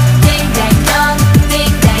거야 ding dang dumb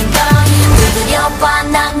ding dang dumb 두드려봐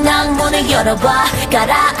낙낙 문을 열어봐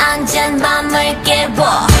가라앉은 맘을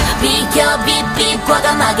깨워 비켜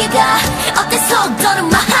과감하게 가 어때 속도는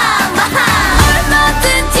마하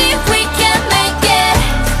얼마든지 we can make it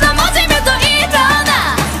넘어지면 또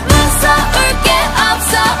일어나 무서울 게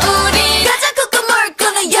없어 우리 가자 꿈을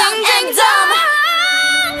꾸는 young and dumb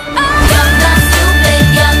Young dumb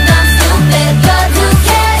stupid but who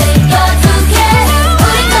cares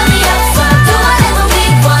우린 겁이 없어 do whatever we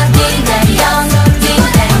want ding dang young ding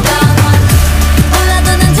dang dumb 몰라도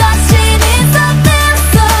난 자신 있어 feel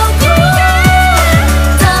so good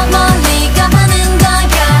더 멀리 가보는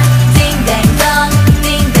거야 ding dang dumb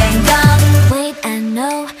ding dang dumb Wait I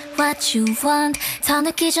know what you want 더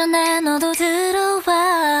늦기 전에 너도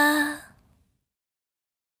들어와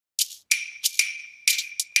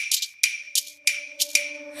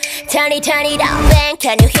Turn it up, man,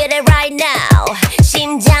 can you hear it right now?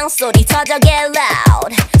 심장 소리 터져 get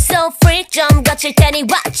loud So freak 좀 거칠 테니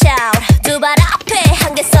watch out 두 발 앞에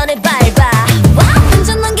한계선을 밟아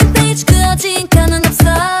완전 넘긴 페이지 그어진가는 없어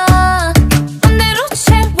맘대로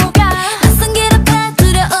채워가 낯선 길 앞에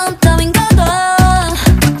두려움 따윈 거도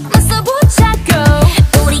맞서보자고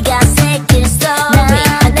우리가 새길 story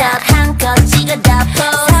하나 한껏 찍어 다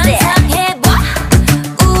post it 상상해봐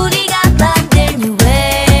우리가 만든 new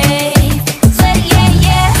wave Sweat yeah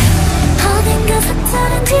yeah 어딘가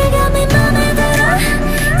색다른 질감이 맘에 들어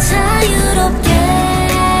자유롭게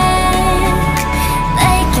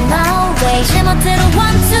Making my way 제멋대로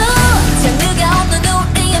one two 장르가 없는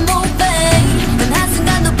우리의 movie 단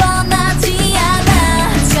한순간도 뻔하지 않아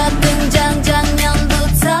첫 등장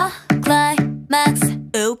장면부터 climax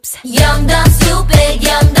oops Young dumb stupid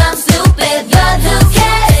but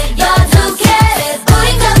who cares 우린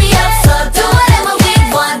겁이 없어 do whatever we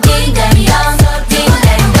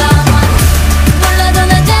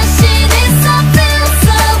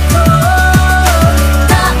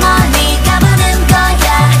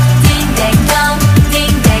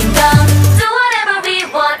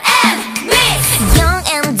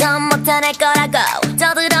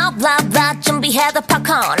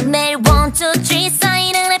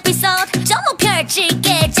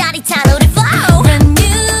짜릿한 우리 flow Brand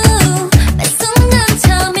new 매 순간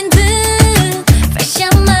처음인 듯 Fresh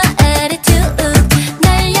on my attitude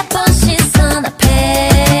날 예쁜 시선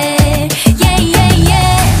앞에 Yeah yeah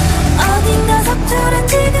yeah 어딘가 서투른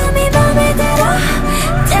지금이 맘에 들어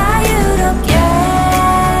자유롭게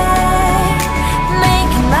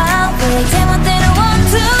Making my way 제멋대로 want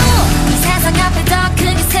to 이 세상 앞에 더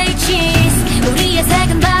크게 say cheese 우리의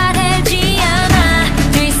색은 바래지 않아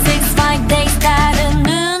 365 days 다른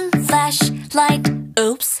눈 flashlight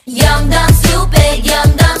oops Young dumb stupid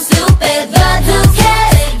Young dumb stupid You're too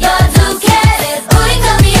careless You're too careless 우린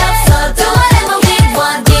겁이 없어 Do whatever we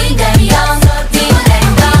want Ding dang young Ding dang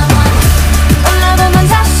dong 올라가면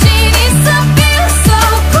자신 있어 feel so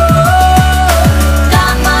cool 더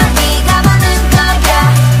멀리 가보는 거야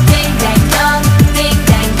Ding dang dong Ding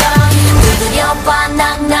dang dong 두드려봐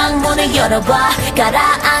낭낭 문을 열어봐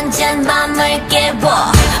가라앉은 맘을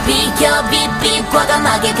깨워 비켜 빗빗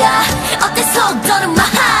과감하게 가 어때 속도는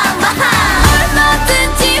마하 마하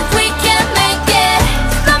얼마든지 we can make it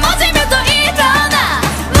넘어지면 또 일어나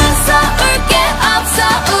무서울 게 없어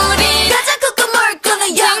우리 가자 꾹꾹물 끄는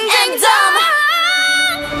young and dumb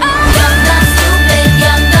Young Young dumb stupid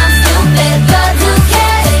Young dumb stupid You're too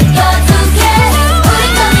careless You're too careless 우린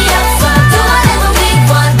겁이 없어 Do whatever we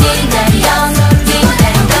want Ding dang young Ding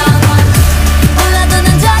dang dong 올라가는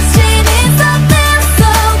자신 있어 feel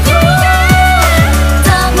so good 더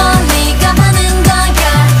멀리 가보는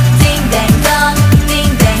거야 Ding dang dong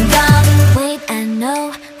Ding dang dong Wait I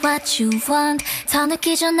know what you want 더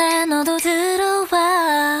늦기 전에 너도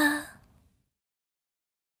들어와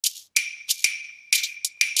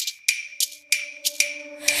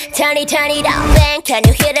Turn it up, man, can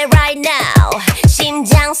you hear it right now?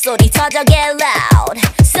 심장 소리 터져 get loud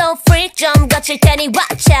So freak 좀 거칠 테니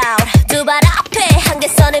watch out 두 발 앞에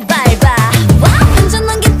한계선을 밟아 wow.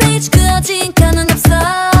 완전한 게 페이지 그어진 칸은 없어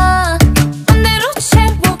맘대로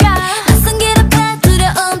채워가 낯선 길 앞에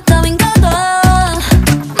두려움 따윈 거도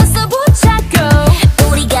맞서보자고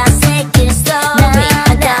우리가 새길 story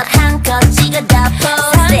하나 한껏 찍어 다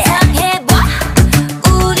post it 상상해봐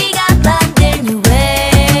우리가 만들 new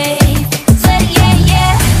wave Say yeah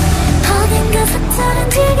yeah 어딘가 서투른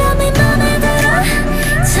지금이 맘에 들어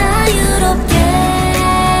자유롭게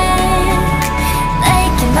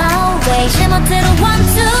Making my way 제멋대로 want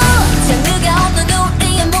to 장르가 없는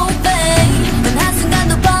우리의 movie 단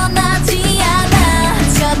한순간도 뻔하지 않아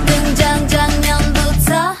첫 등장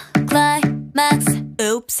장면부터 climax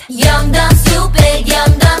oops Young dumb stupid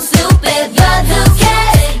Young dumb stupid You're too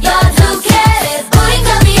careless You're too careless 우린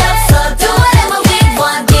겁이 없어 Do whatever we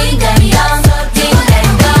want Ding dang young Ding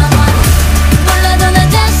dang dong 몰라도 난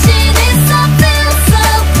자신 있어 feel so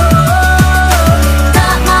cool 더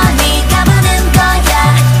멀리 가보는 거야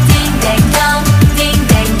Ding dang dong Ding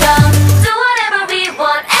dang dong Do whatever we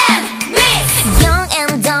want and mix Young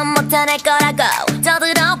and dumb 못해낼 거라고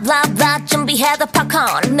떠들어 blah blah 준비해도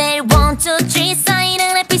popcorn 매일 1, 2, 3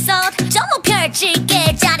 쌓이는 에피소드 전부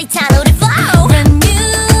펼칠게 짜릿한 우리 flow Brand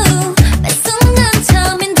new 매 순간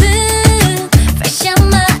처음인 듯 Fresh on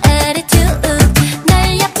my attitude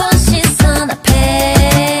날 예쁜 시선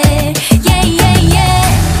앞에 Yeah yeah yeah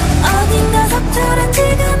어딘가 서투른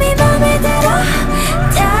지금이 맘에 들어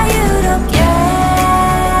자유롭게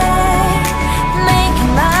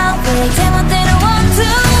Making my way 제멋대로 want to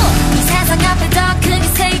이 세상 앞에 더 크게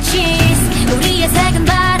say cheese 우리의 색은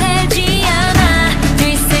바래지 않아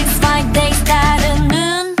 365 days 다른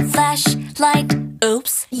눈 flashlight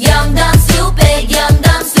oops Young dumb stupid Young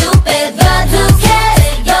dumb stupid You're too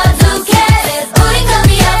careless You're too careless 우린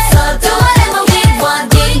겁이 없어 Do whatever we want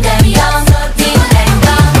Ding dang young Ding dang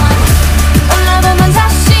dong 올라가면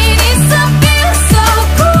자신 있어 feel so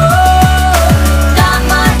cool 더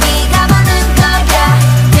멀리 가보는 거야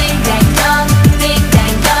Ding dang dong Ding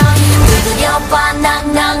dang dong 두드려봐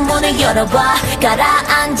낭낭 문을 열어봐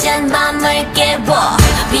가라앉은 맘을 깨워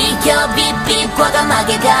비켜 빗빗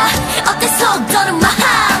과감하게 가 어때 속도는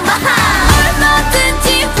마하 마하 얼마든지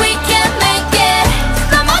we can make it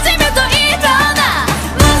넘어지면 또 일어나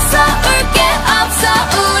무서울 게 없어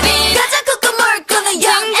우리 가자 꾹꾹물 끄는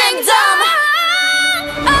young and dumb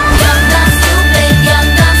Young dumb stupid Young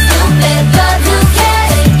dumb stupid You're too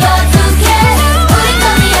careless You're too careless 우린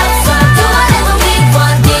겁이 없어 Do whatever we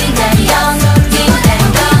want Ding dang young Ding dang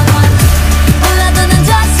dong 올라도 난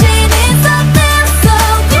자신 있어 feel so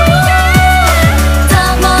good 더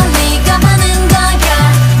멀리 가보는 거야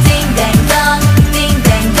Ding dang dong Ding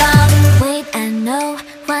dang dong Wait I know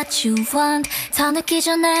what you want 더 늦기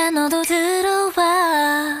전에 너도 들어와